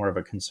a bit more of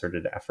a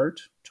concerted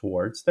effort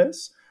towards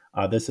this,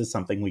 this is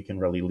something we can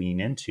really lean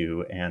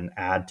into and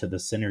add to the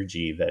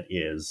synergy that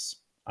is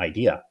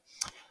IDEA.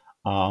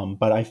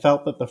 But I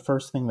felt that the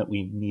first thing that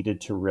we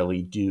needed to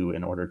really do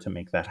in order to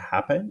make that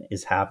happen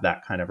is have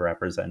that kind of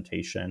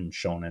representation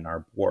shown in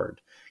our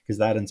board, because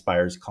that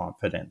inspires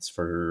confidence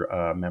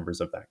for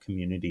members of that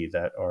community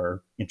that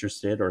are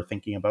interested or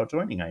thinking about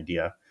joining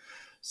IDEA.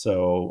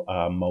 So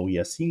Mo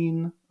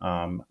Yassin,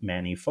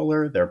 Manny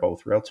Fuller, they're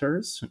both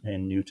realtors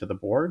and new to the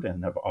board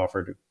and have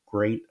offered a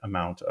great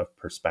amount of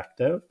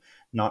perspective,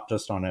 not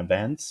just on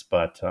events,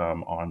 but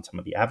on some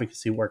of the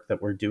advocacy work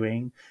that we're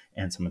doing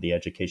and some of the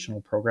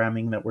educational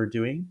programming that we're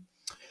doing.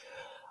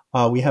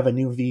 We have a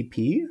new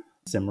VP,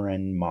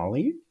 Simran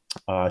Mali.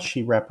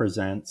 She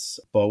represents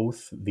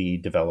both the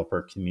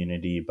developer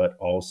community, but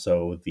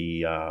also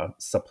the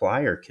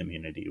supplier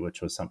community,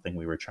 which was something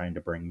we were trying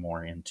to bring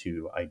more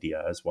into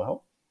IDEA as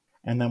well.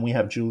 And then we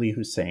have Julie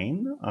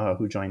Hussein,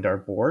 who joined our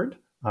board.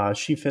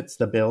 She fits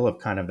the bill of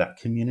kind of that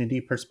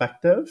community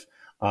perspective,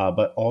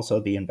 but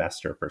also the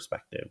investor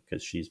perspective,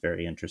 because she's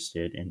very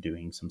interested in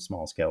doing some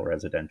small scale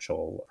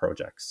residential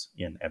projects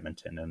in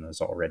Edmonton and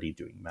is already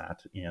doing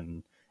that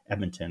in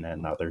Edmonton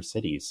and other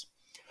cities.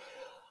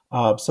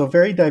 So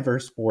very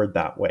diverse board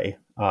that way.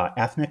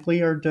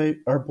 Ethnically,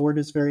 our board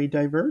is very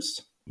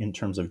diverse. In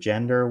terms of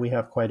gender, we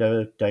have quite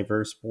a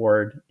diverse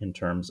board. In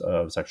terms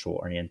of sexual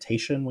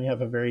orientation, we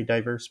have a very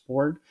diverse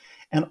board.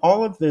 And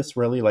all of this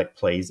really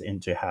plays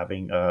into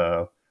having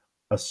a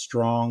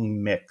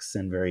strong mix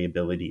and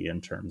variability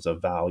in terms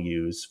of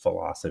values,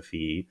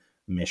 philosophy,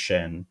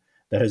 mission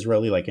that has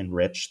really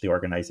enriched the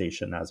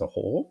organization as a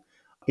whole.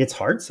 It's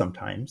hard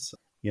sometimes.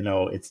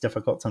 It's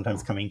difficult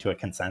sometimes coming to a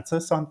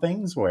consensus on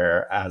things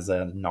where as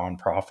a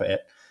nonprofit,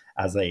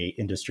 as a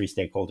industry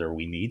stakeholder,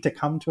 we need to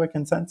come to a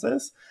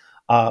consensus.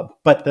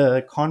 But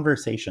the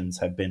conversations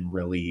have been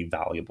really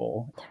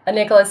valuable.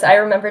 Nicholas, I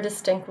remember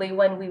distinctly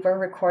when we were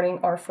recording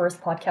our first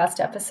podcast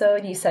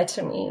episode, you said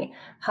to me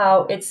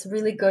how it's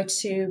really good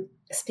to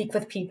speak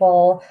with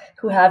people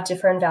who have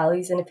different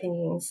values and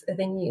opinions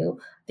than you,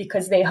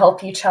 because they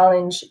help you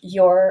challenge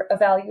your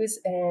values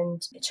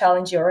and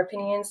challenge your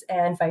opinions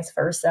and vice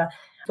versa,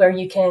 where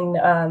you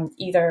can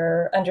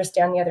either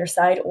understand the other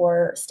side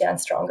or stand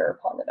stronger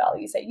upon the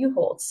values that you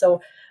hold.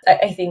 So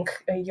I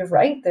think you're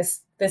right.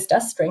 This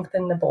does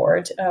strengthen the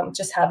board,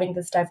 just having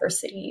this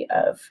diversity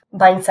of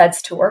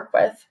mindsets to work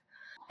with.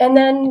 And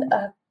then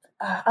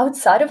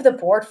outside of the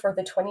board for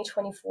the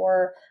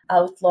 2024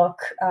 outlook,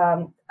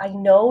 I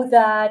know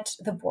that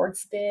the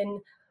board's been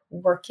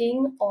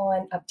working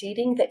on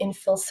updating the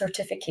Infill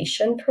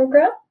certification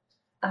program.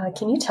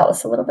 Can you tell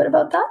us a little bit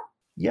about that?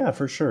 Yeah,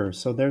 for sure.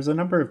 So there's a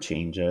number of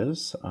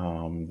changes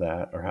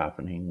that are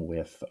happening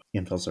with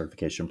Infill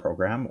certification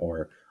program,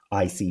 or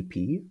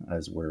ICP,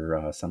 as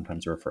we're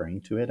sometimes referring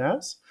to it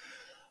as.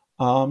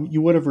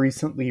 You would have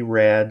recently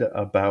read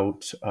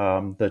about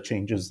the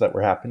changes that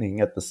were happening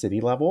at the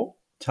city level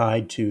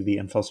tied to the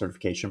Infill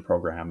certification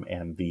program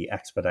and the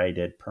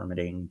expedited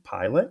permitting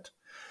pilot.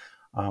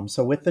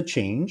 So with the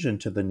change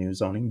into the new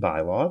zoning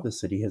bylaw, the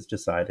city has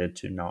decided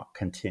to not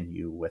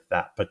continue with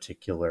that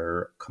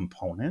particular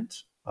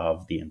component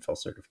of the Infill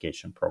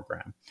certification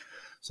program.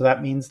 So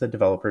that means the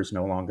developers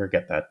no longer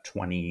get that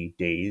 20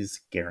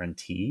 days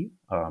guarantee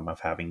of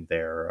having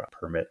their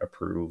permit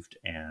approved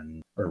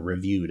or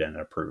reviewed and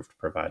approved,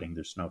 providing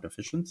there's no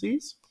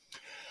deficiencies.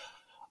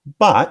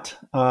 But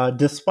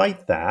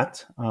despite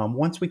that,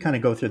 once we kind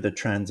of go through the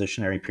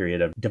transitionary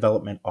period of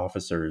development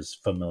officers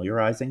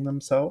familiarizing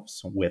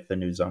themselves with the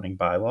new zoning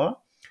bylaw,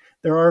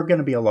 there are going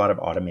to be a lot of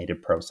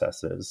automated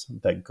processes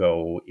that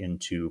go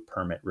into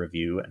permit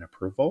review and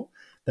approval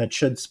that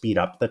should speed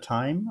up the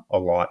time a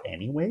lot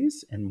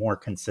anyways, and more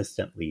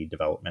consistently,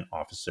 development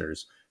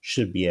officers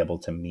should be able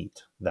to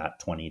meet that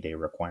 20-day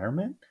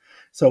requirement.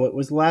 So it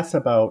was less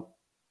about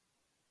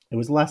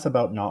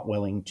not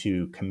willing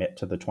to commit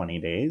to the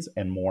 20 days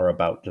and more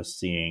about just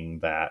seeing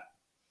that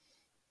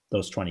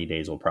those 20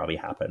 days will probably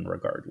happen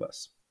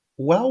regardless.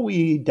 Well,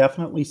 we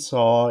definitely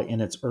saw in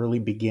its early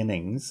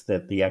beginnings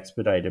that the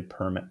expedited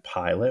permit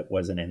pilot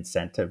was an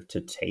incentive to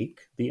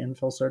take the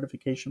Infill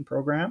certification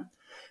program.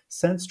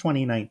 Since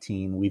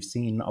 2019, we've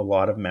seen a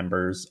lot of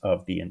members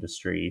of the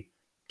industry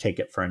take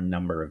it for a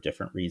number of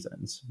different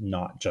reasons,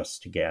 not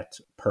just to get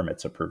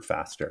permits approved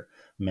faster.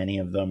 Many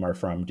of them are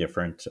from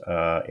different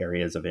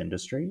areas of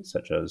industry,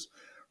 such as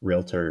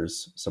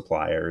realtors,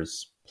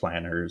 suppliers,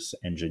 planners,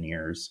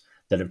 engineers,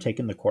 that have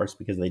taken the course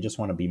because they just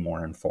want to be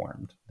more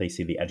informed. They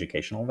see the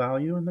educational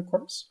value in the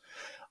course.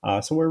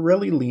 So we're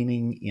really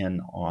leaning in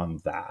on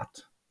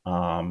that.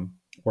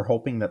 We're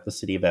hoping that the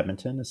City of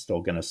Edmonton is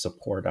still going to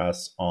support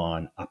us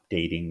on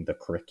updating the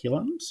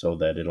curriculum so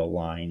that it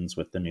aligns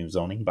with the new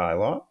zoning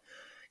bylaw,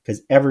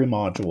 because every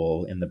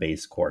module in the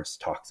base course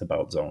talks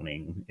about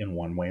zoning in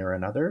one way or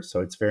another. So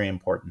it's very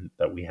important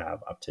that we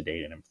have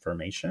up-to-date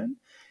information.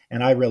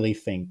 And I really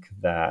think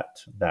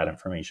that that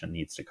information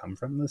needs to come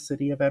from the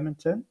City of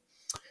Edmonton.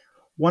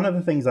 One of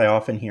the things I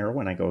often hear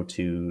when I go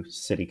to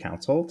City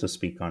Council to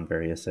speak on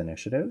various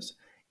initiatives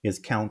is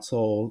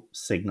Council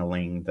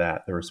signaling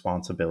that the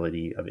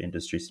responsibility of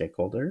industry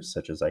stakeholders,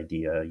 such as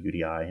IDEA,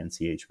 UDI, and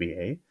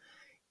CHBA,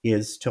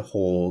 is to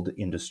hold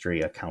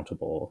industry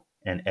accountable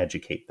and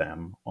educate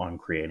them on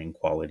creating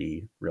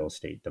quality real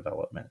estate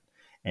development.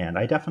 And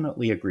I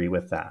definitely agree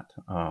with that.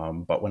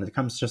 But when it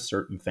comes to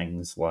certain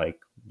things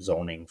like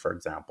zoning, for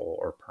example,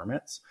 or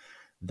permits,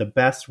 the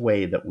best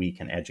way that we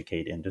can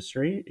educate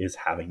industry is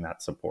having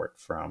that support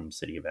from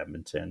City of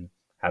Edmonton,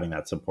 having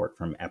that support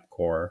from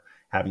EPCOR,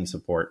 having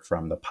support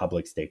from the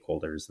public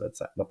stakeholders that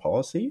set the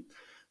policy.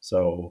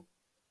 So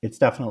it's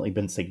definitely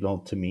been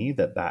signaled to me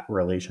that that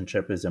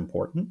relationship is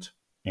important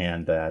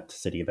and that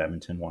City of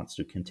Edmonton wants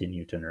to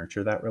continue to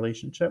nurture that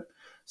relationship.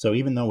 So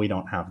even though we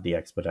don't have the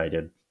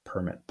expedited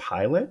permit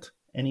pilot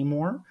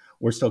anymore,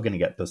 we're still going to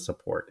get the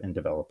support in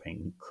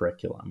developing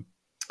curriculum.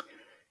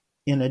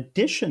 In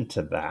addition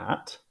to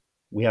that,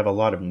 we have a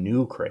lot of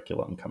new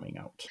curriculum coming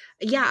out.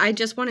 Yeah, I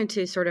just wanted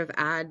to sort of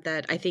add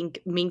that I think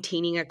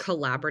maintaining a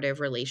collaborative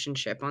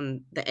relationship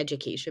on the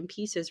education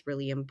piece is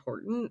really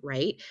important,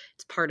 right?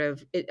 It's part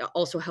of it,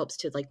 also helps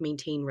to like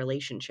maintain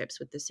relationships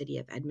with the City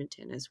of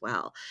Edmonton as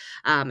well.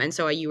 And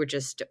so you were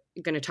just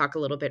going to talk a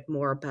little bit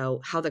more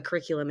about how the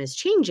curriculum is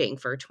changing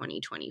for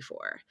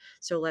 2024.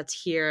 So let's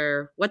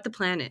hear what the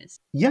plan is.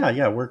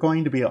 Yeah, we're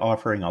going to be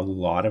offering a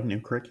lot of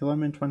new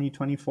curriculum in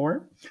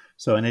 2024.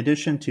 So in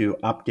addition to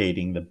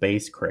updating the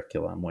base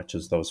curriculum, which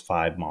is those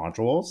 5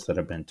 modules that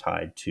have been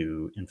tied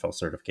to Infill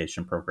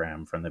certification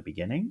program from the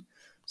beginning,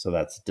 so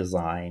that's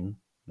design,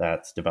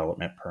 that's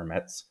development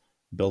permits,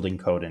 building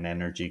code and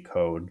energy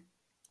code,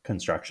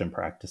 construction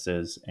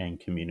practices,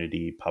 and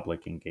community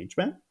public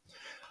engagement.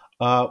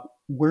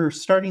 We're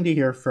starting to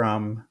hear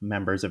from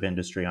members of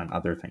industry on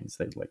other things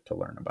they'd like to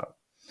learn about.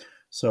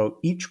 So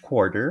each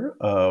quarter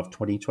of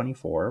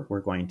 2024, we're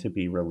going to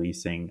be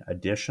releasing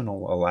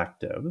additional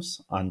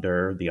electives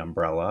under the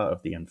umbrella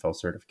of the Infill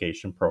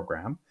certification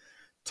program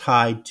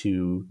tied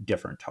to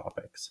different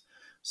topics.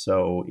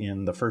 So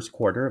in the first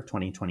quarter of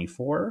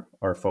 2024,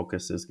 our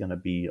focus is going to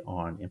be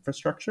on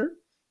infrastructure,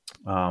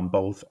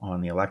 both on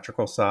the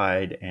electrical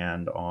side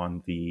and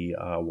on the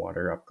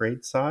water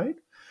upgrade side.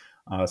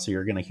 So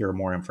you're going to hear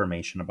more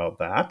information about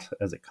that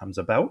as it comes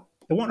about.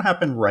 It won't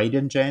happen right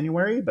in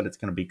January, but it's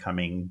going to be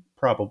coming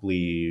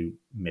probably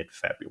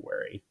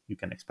mid-February. You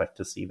can expect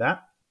to see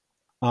that.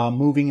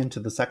 Moving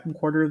into the second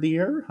quarter of the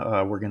year,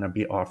 we're going to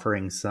be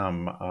offering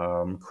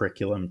some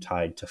curriculum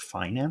tied to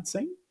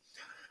financing.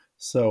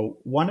 So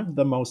one of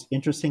the most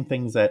interesting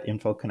things at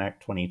Infill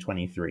Connect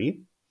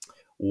 2023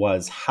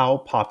 was how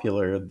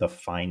popular the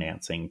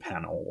financing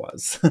panel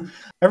was.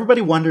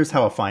 Everybody wonders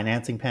how a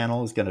financing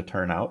panel is going to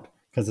turn out,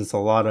 because it's a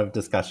lot of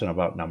discussion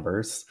about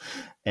numbers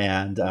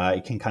and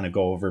it can kind of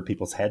go over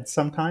people's heads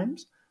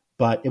sometimes.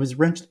 But it was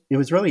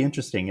really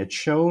interesting. It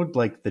showed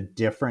like the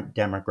different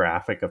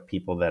demographic of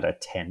people that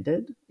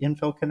attended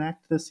Infill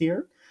Connect this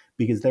year,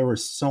 because there were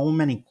so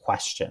many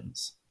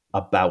questions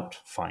about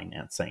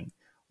financing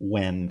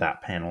when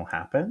that panel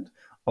happened.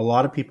 A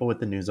lot of people with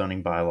the new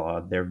zoning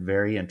bylaw, they're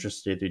very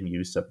interested in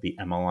use of the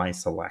MLI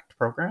Select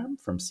program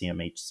from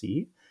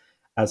CMHC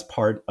as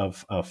part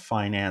of a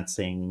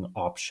financing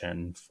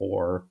option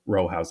for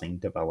row housing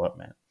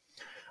development.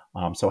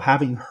 So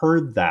having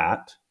heard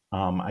that,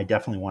 I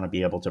definitely want to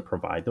be able to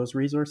provide those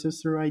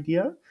resources through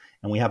IDEA.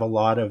 And we have a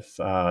lot of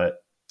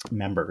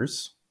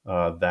members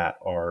that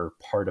are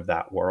part of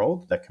that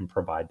world that can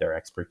provide their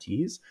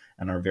expertise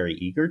and are very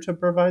eager to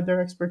provide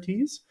their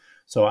expertise.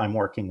 So I'm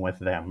working with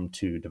them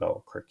to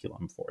develop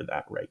curriculum for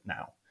that right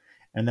now.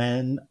 And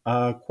then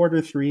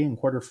quarter 3 and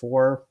quarter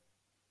 4,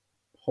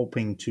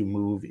 hoping to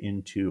move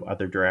into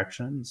other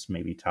directions,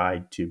 maybe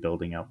tied to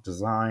building out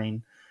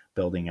design,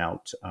 building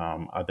out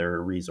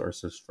other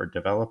resources for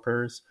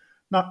developers.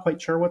 Not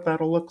quite sure what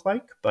that'll look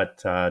like,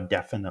 but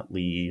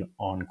definitely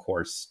on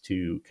course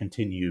to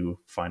continue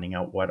finding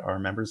out what our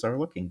members are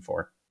looking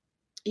for.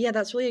 Yeah,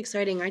 that's really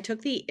exciting. I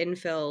took the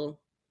Infill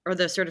or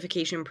the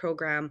certification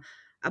program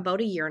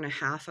about a year and a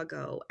half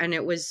ago, and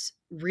it was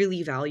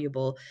really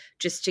valuable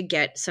just to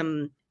get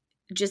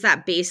just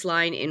that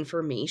baseline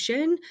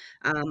information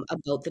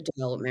about the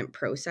development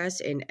process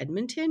in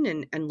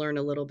Edmonton and learn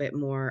a little bit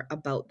more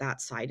about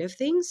that side of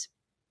things.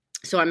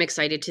 So I'm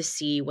excited to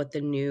see what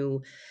the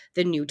new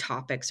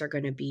topics are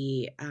going to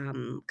be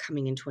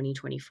coming in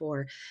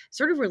 2024.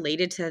 Sort of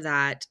related to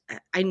that,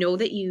 I know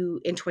that you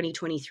in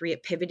 2023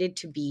 it pivoted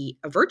to be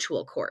a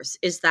virtual course.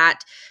 Is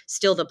that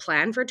still the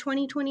plan for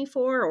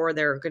 2024, or are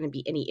there going to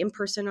be any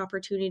in-person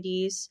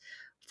opportunities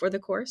for the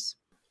course?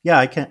 Yeah,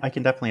 I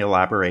can definitely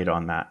elaborate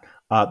on that.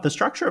 The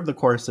structure of the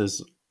course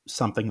is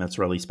something that's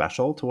really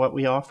special to what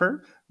we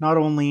offer. Not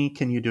only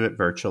can you do it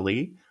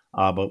virtually,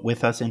 but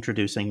with us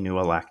introducing new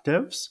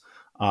electives,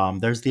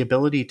 there's the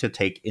ability to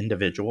take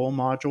individual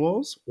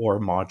modules or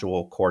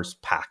module course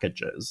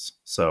packages.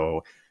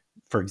 So,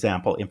 for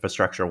example,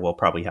 infrastructure will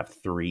probably have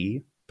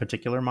 3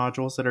 particular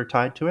modules that are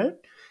tied to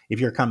it. If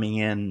you're coming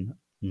in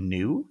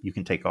new, you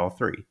can take all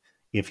 3.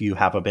 If you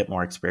have a bit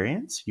more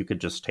experience, you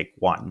could just take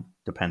 1,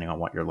 depending on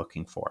what you're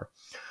looking for.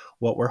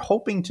 What we're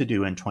hoping to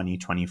do in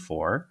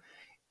 2024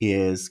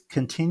 is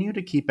continue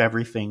to keep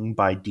everything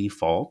by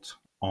default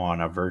on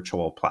a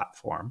virtual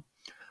platform,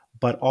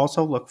 but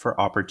also look for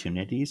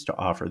opportunities to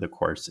offer the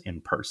course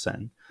in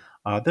person.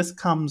 This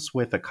comes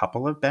with a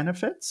couple of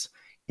benefits.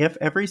 If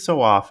every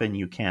so often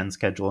you can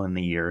schedule in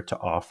the year to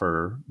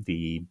offer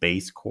the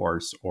base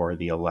course or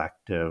the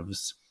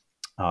electives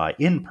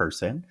in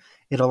person,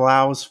 it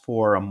allows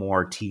for a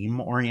more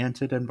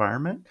team-oriented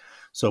environment.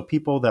 So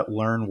people that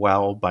learn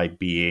well by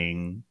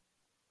being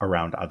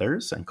around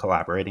others and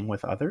collaborating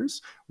with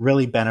others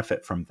really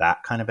benefit from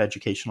that kind of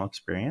educational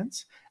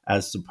experience,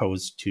 as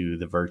opposed to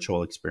the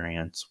virtual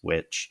experience,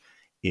 which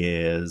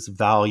is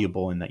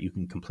valuable in that you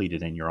can complete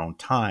it in your own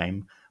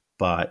time,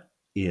 but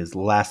is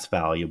less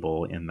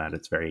valuable in that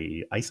it's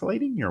very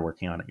isolating. You're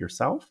working on it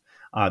yourself.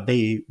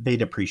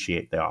 They'd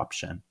appreciate the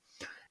option.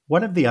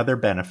 One of the other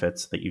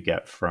benefits that you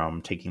get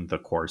from taking the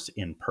course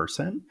in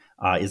person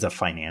is a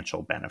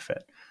financial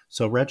benefit.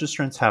 So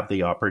registrants have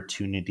the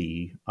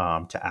opportunity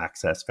to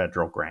access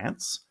federal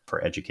grants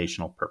for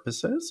educational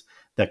purposes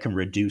that can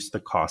reduce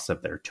the cost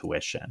of their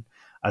tuition.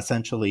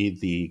 Essentially,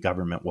 the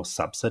government will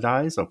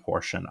subsidize a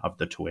portion of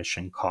the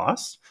tuition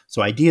costs.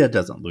 So IDEA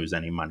doesn't lose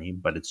any money,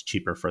 but it's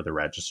cheaper for the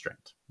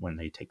registrant when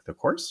they take the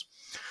course,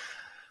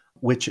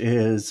 which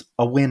is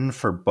a win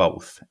for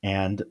both.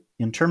 And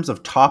in terms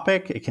of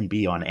topic, it can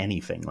be on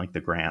anything. Like the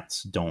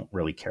grants don't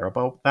really care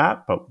about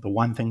that. But the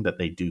one thing that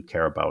they do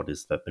care about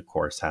is that the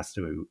course has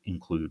to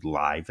include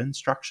live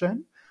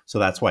instruction. So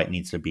that's why it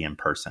needs to be in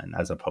person,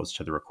 as opposed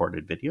to the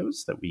recorded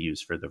videos that we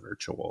use for the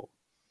virtual.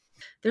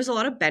 There's a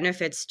lot of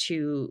benefits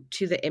to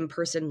the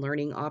in-person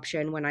learning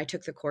option. When I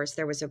took the course,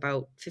 there was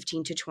about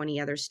 15 to 20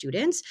 other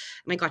students,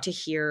 and I got to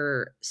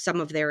hear some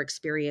of their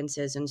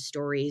experiences and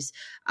stories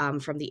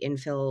from the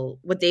Infill,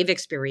 what they've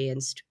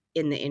experienced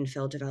in the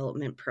Infill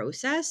development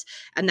process.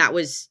 And that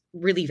was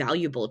really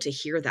valuable to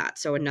hear that.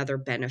 So another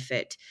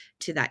benefit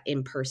to that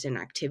in-person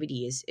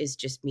activity is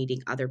just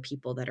meeting other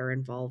people that are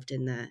involved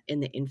in the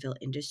Infill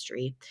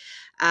industry.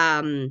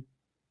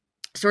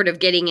 Sort of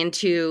getting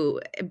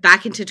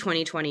back into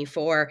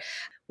 2024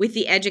 with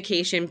the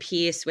education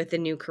piece, with the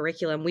new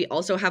curriculum, we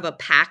also have a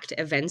packed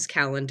events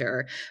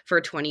calendar for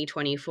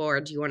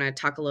 2024. Do you want to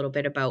talk a little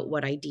bit about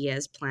what IDEA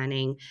is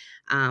planning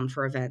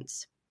for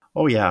events?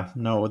 Oh yeah,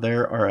 no,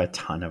 there are a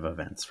ton of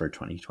events for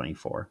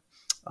 2024.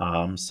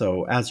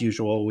 So as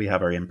usual, we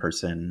have our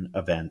in-person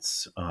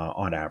events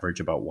on average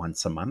about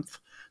once a month.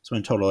 So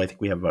in total, I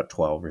think we have about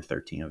 12 or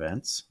 13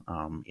 events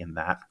in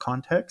that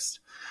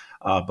context.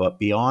 But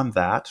beyond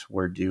that,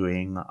 we're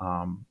doing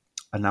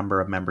a number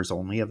of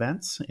members-only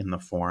events in the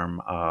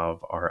form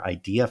of our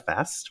Idea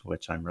Fest,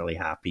 which I'm really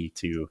happy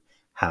to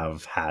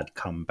have had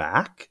come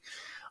back.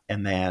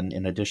 And then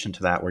in addition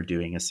to that, we're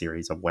doing a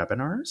series of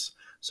webinars.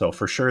 So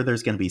for sure,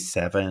 there's going to be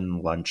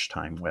 7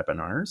 lunchtime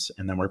webinars,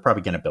 and then we're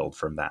probably going to build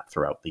from that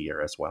throughout the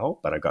year as well.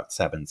 But I've got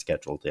 7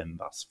 scheduled in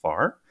thus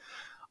far.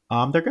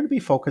 They're going to be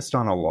focused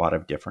on a lot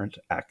of different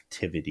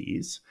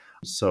activities.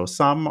 So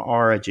some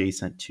are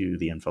adjacent to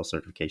the Infill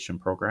certification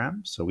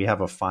program. So we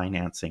have a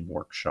financing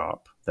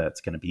workshop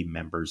that's going to be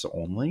members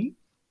only,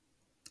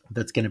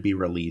 that's going to be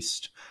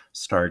released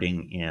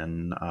starting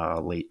in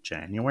late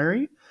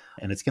January.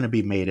 And it's going to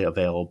be made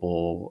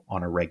available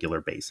on a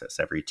regular basis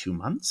every 2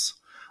 months,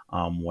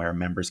 where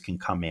members can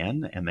come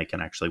in and they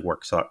can actually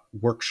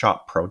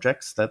workshop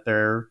projects that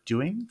they're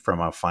doing from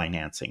a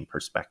financing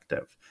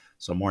perspective.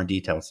 So more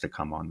details to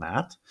come on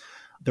that.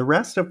 The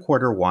rest of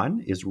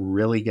Q1 is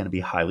really going to be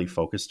highly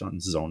focused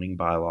on zoning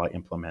bylaw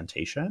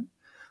implementation.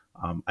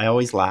 I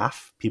always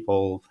laugh.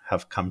 People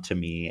have come to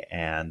me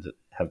and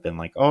have been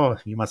like, oh,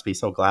 you must be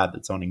so glad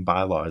that zoning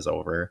bylaw is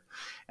over.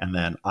 And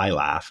then I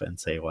laugh and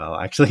say, well,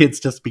 actually,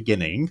 it's just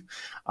beginning.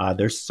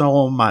 There's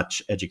so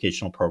much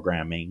educational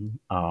programming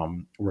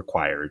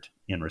required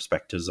in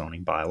respect to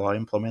zoning bylaw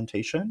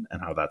implementation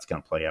and how that's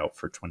going to play out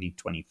for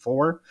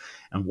 2024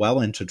 and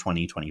well into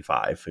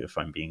 2025, if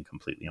I'm being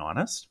completely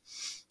honest.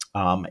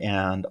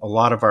 And a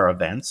lot of our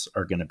events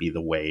are going to be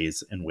the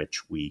ways in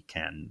which we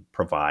can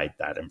provide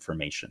that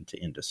information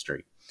to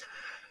industry.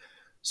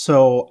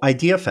 So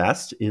Idea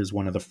Fest is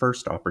one of the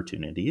first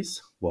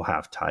opportunities we'll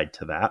have tied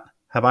to that.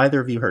 Have either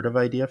of you heard of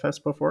Idea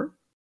Fest before?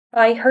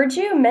 I heard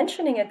you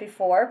mentioning it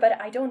before,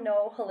 but I don't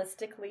know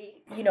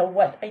holistically,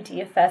 what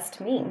Idea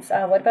Fest means.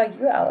 What about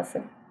you,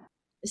 Allison?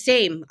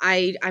 Same.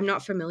 I'm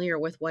not familiar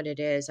with what it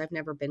is. I've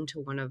never been to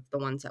one of the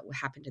ones that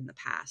happened in the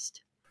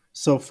past.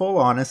 So full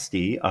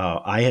honesty,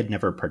 I had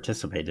never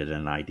participated in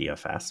an Idea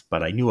Fest,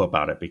 but I knew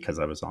about it because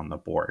I was on the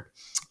board.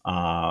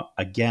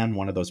 Again,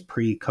 one of those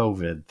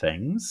pre-COVID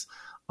things.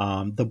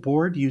 The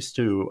board used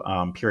to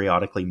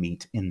periodically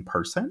meet in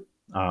person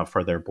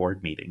for their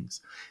board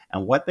meetings.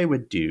 And what they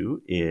would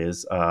do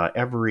is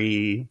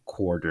every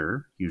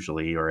quarter,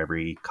 usually, or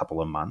every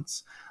couple of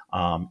months,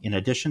 in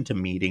addition to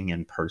meeting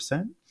in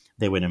person,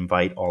 they would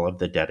invite all of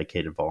the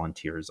dedicated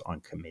volunteers on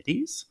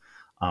committees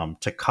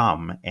to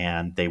come,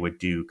 and they would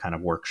do kind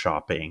of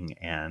workshopping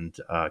and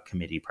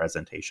committee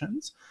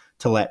presentations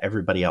to let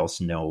everybody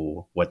else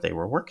know what they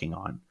were working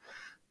on.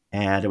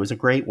 And it was a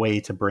great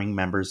way to bring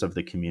members of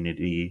the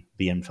community,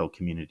 the Infill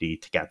community,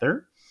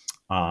 together,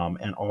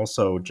 and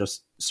also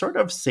just sort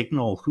of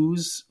signal who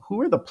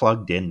are the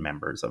plugged in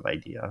members of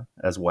IDEA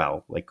as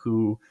well, like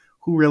who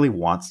really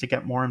wants to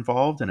get more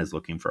involved and is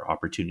looking for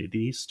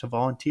opportunities to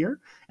volunteer,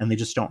 and they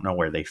just don't know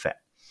where they fit.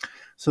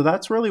 So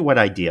that's really what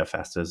IDEA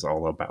Fest is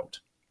all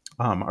about.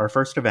 Our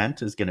first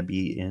event is going to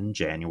be in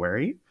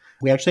January.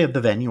 We actually have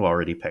the venue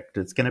already picked.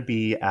 It's going to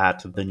be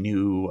at the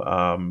new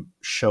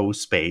show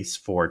space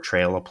for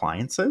Trail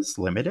Appliances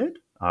Limited.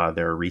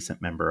 They're a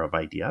recent member of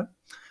IDEA.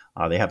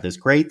 They have this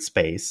great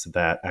space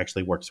that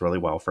actually works really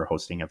well for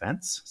hosting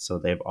events. So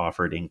they've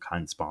offered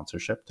in-kind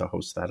sponsorship to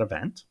host that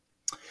event.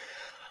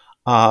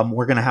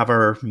 We're going to have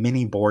our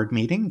mini board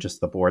meeting, just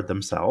the board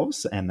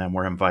themselves, and then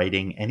we're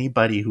inviting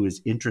anybody who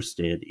is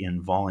interested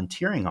in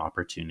volunteering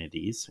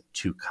opportunities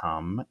to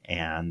come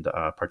and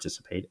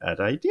participate at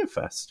Idea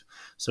Fest.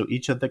 So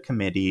each of the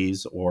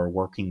committees or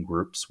working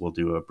groups will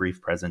do a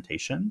brief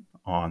presentation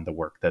on the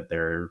work that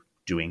they're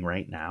doing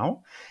right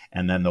now,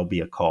 and then there'll be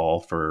a call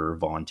for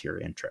volunteer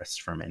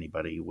interest from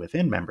anybody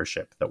within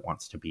membership that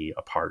wants to be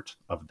a part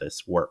of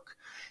this work.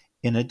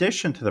 In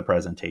addition to the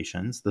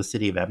presentations, the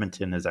City of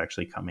Edmonton is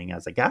actually coming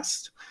as a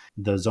guest.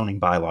 The zoning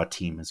bylaw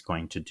team is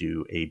going to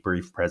do a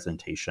brief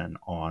presentation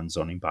on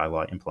zoning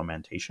bylaw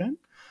implementation.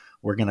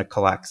 We're going to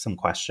collect some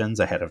questions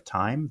ahead of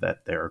time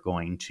that they're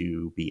going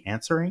to be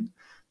answering.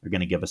 They're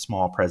going to give a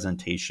small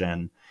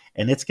presentation,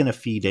 and it's going to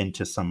feed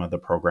into some of the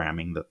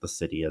programming that the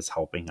city is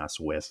helping us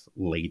with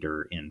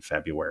later in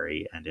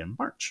February and in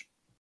March.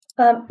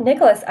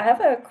 Nicholas, I have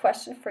a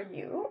question for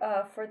you.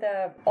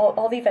 For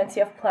all the events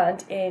you have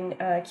planned in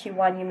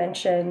Q1, you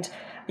mentioned,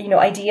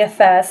 Idea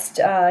Fest.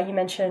 You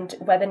mentioned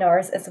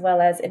webinars as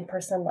well as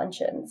in-person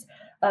luncheons.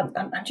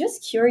 I'm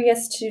just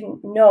curious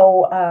to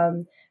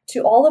know,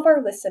 to all of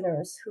our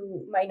listeners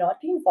who might not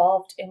be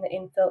involved in the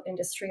infill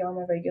industry on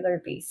a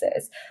regular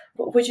basis,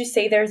 would you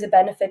say there's a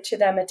benefit to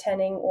them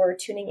attending or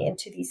tuning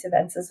into these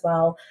events as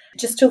well,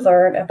 just to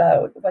learn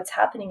about what's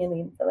happening in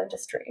the infill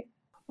industry?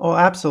 Oh,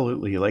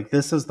 absolutely. Like,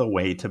 this is the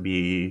way to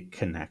be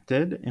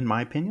connected, in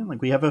my opinion. Like,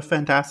 we have a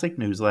fantastic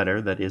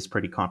newsletter that is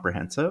pretty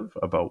comprehensive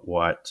about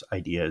what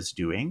IDEA is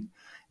doing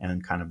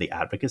and kind of the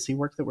advocacy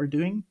work that we're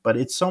doing. But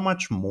it's so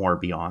much more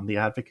beyond the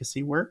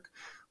advocacy work.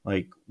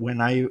 Like,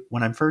 when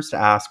I'm first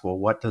asked, well,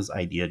 what does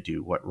IDEA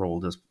do? What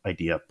role does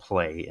IDEA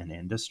play in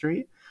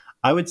industry?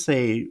 I would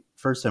say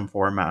first and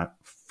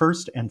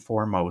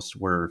foremost,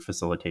 we're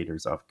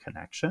facilitators of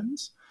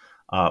connections.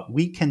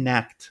 We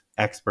connect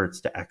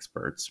experts to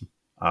experts.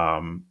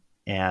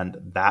 And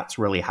that's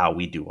really how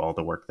we do all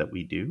the work that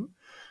we do.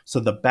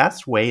 So the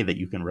best way that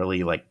you can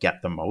really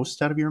get the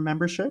most out of your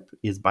membership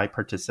is by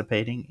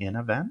participating in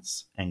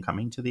events and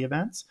coming to the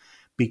events,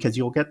 because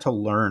you'll get to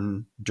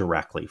learn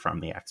directly from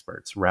the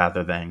experts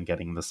rather than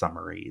getting the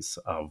summaries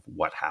of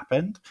what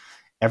happened.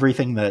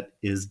 Everything that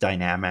is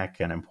dynamic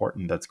and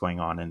important that's going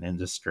on in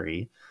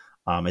industry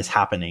is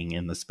happening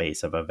in the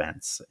space of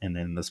events and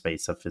in the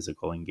space of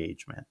physical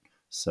engagement.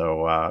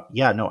 So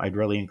I'd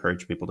really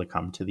encourage people to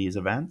come to these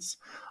events.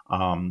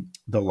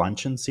 The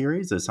luncheon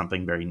series is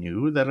something very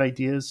new that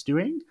IDEA is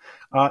doing.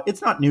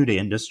 It's not new to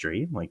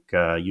industry. Like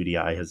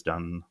UDI has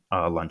done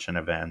luncheon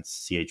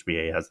events.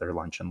 CHBA has their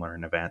lunch and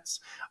learn events.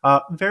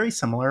 Very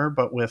similar,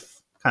 but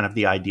with kind of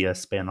the IDEA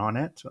spin on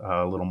it,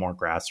 a little more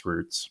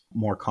grassroots,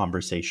 more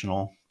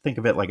conversational. Think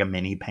of it like a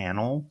mini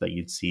panel that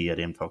you'd see at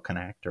Infill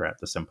Connect or at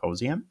the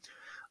symposium.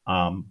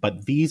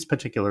 But these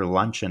particular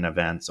luncheon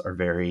events are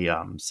very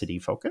city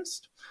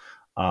focused.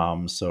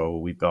 So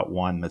we've got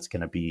one that's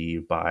going to be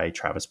by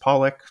Travis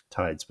Pollock,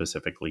 tied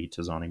specifically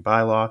to zoning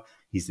bylaw.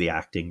 He's the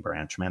acting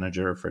branch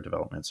manager for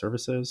development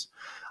services.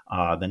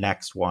 The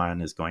next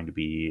one is going to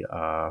be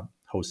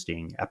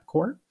hosting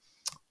EPCOR.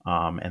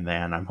 And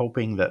then I'm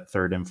hoping that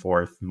third and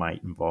fourth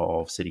might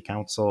involve city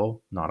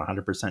council, not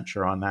 100%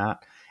 sure on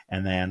that.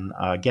 And then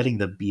getting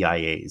the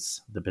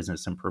BIAs, the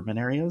business improvement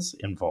areas,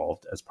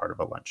 involved as part of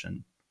a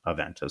luncheon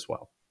event as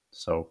well.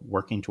 So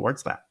working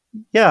towards that.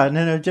 Yeah, and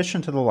in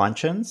addition to the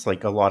luncheons,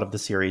 like a lot of the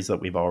series that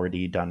we've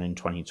already done in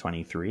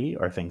 2023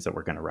 are things that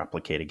we're going to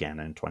replicate again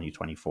in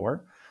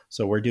 2024.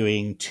 So we're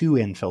doing 2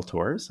 infill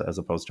tours as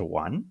opposed to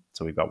 1.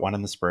 So we've got one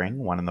in the spring,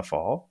 one in the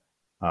fall.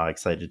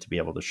 Excited to be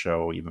able to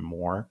show even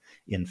more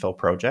infill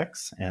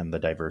projects and the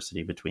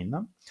diversity between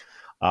them.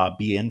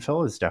 Be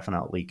Infill is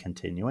definitely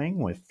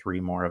continuing with 3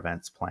 more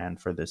events planned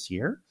for this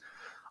year.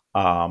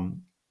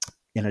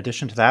 In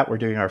addition to that, we're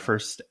doing our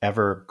first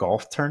ever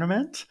golf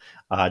tournament.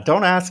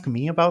 Don't ask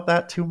me about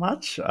that too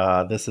much.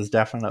 This is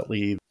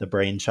definitely the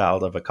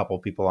brainchild of a couple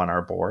people on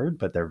our board,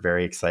 but they're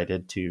very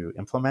excited to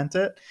implement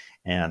it.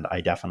 And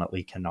I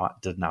definitely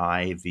cannot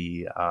deny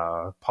the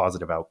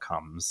positive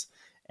outcomes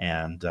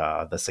and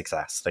the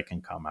success that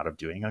can come out of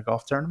doing a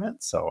golf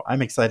tournament. So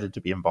I'm excited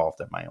to be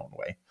involved in my own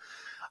way.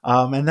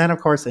 And then, of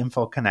course,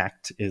 Infill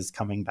Connect is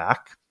coming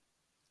back.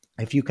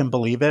 If you can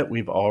believe it,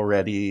 we've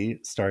already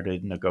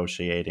started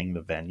negotiating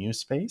the venue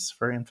space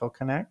for Infill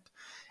Connect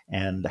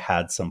and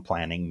had some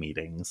planning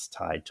meetings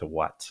tied to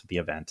what the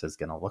event is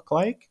going to look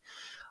like.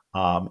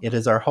 It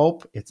is our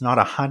hope. It's not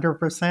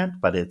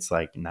 100%, but it's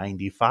like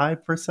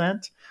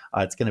 95%.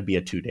 It's going to be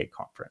a 2-day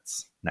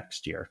conference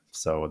next year.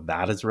 So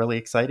that is really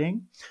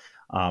exciting.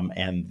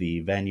 And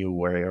the venue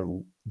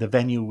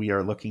we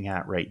are looking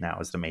at right now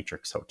is the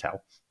Matrix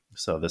Hotel.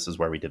 So this is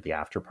where we did the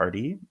after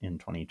party in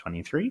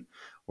 2023.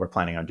 We're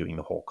planning on doing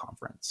the whole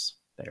conference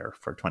there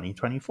for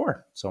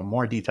 2024. So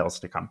more details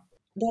to come.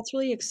 That's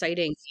really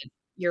exciting.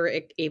 You're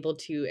able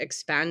to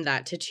expand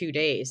that to 2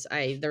 days.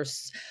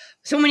 There's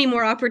so many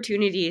more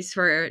opportunities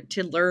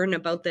to learn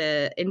about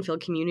the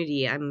Infill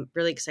community. I'm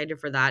really excited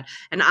for that.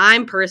 And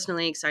I'm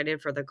personally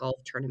excited for the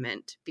golf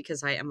tournament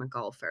because I am a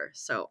golfer.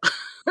 So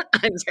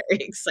I'm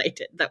very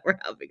excited that we're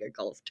having a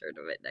golf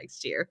tournament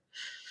next year.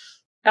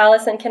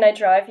 Allison, can I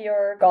drive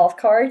your golf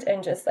cart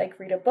and just like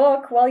read a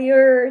book while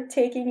you're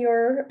taking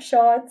your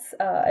shots?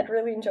 I'd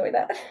really enjoy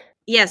that.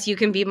 Yes, you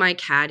can be my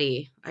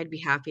caddy. I'd be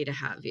happy to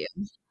have you.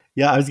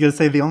 Yeah, I was going to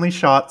say the only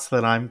shots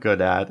that I'm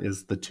good at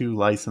is the 2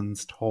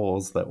 licensed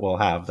holes that will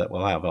have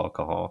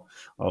alcohol.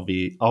 I'll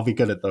be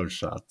good at those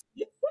shots.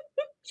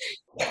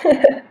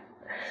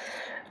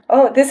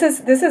 Oh, this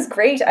is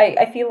great.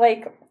 I feel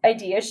like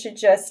IDEA should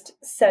just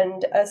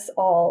send us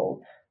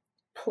all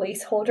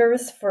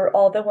placeholders for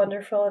all the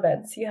wonderful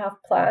events you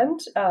have planned,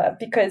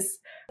 because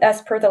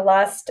as per the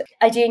last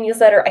IDEA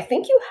newsletter, I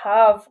think you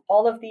have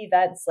all of the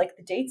events, like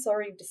the dates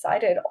already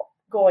decided,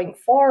 going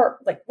far,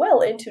 like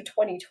well into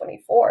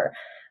 2024.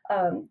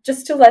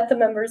 Just to let the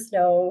members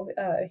know,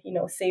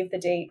 save the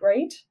date,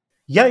 right?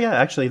 Yeah,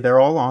 actually, they're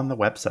all on the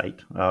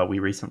website. We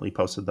recently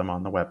posted them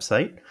on the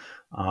website.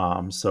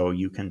 So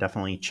you can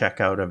definitely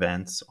check out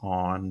events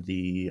on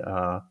the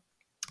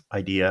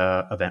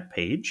IDEA event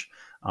page.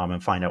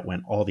 And find out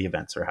when all the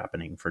events are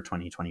happening for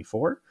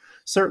 2024.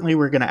 Certainly,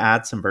 we're going to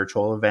add some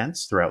virtual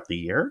events throughout the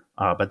year,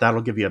 but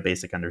that'll give you a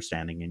basic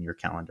understanding in your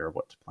calendar of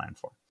what to plan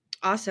for.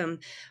 Awesome.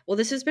 Well,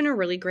 this has been a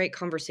really great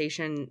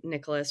conversation,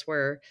 Nicholas,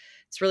 where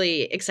it's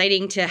really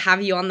exciting to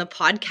have you on the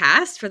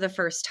podcast for the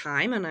first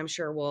time, and I'm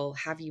sure we'll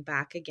have you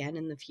back again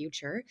in the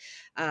future,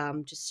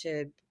 just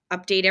to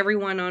update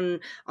everyone on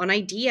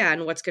IDEA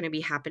and what's going to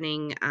be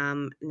happening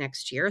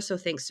next year. So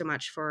thanks so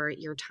much for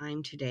your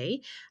time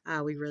today.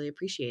 We really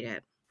appreciate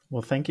it.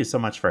 Well, thank you so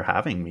much for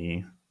having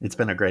me. It's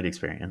been a great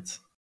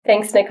experience.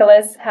 Thanks,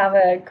 Nicholas. Have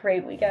a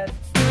great weekend.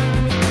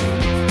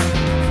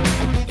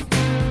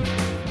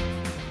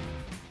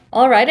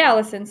 All right,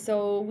 Allison.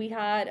 So we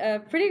had a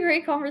pretty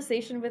great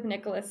conversation with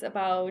Nicholas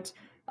about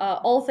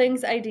all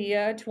things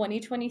IDEA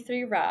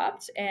 2023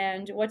 Wrapped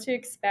and what to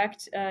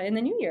expect in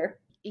the new year.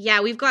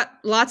 Yeah, we've got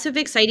lots of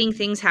exciting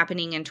things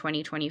happening in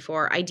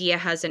 2024. IDEA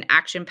has an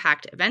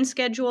action-packed event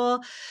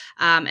schedule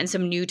and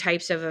some new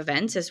types of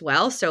events as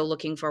well. So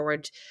looking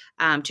forward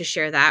to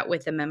share that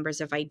with the members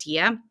of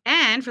IDEA.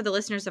 And for the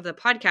listeners of the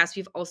podcast,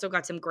 we've also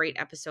got some great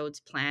episodes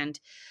planned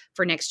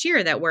for next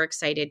year that we're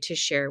excited to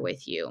share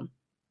with you.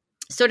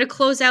 So to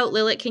close out,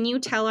 Lilith, can you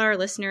tell our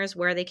listeners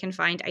where they can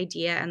find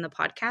IDEA and the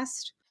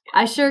podcast?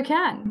 I sure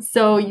can.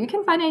 So you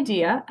can find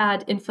IDEA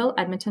at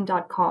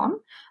infilledmonton.com.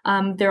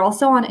 They're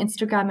also on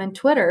Instagram and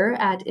Twitter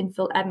at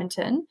Infill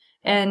Edmonton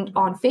and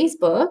on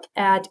Facebook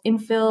at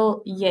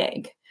Infill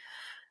YEG.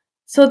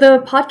 So the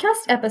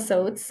podcast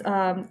episodes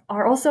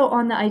are also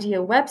on the IDEA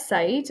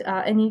website,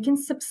 and you can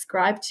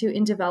subscribe to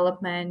In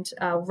Development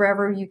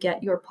wherever you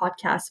get your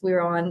podcasts. We're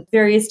on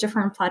various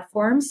different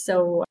platforms,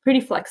 so pretty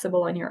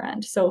flexible on your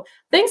end. So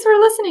thanks for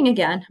listening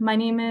again. My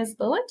name is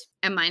Lilith.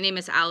 And my name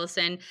is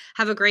Allison.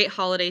 Have a great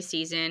holiday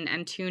season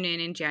and tune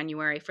in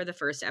January for the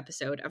first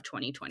episode of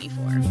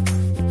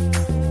 2024.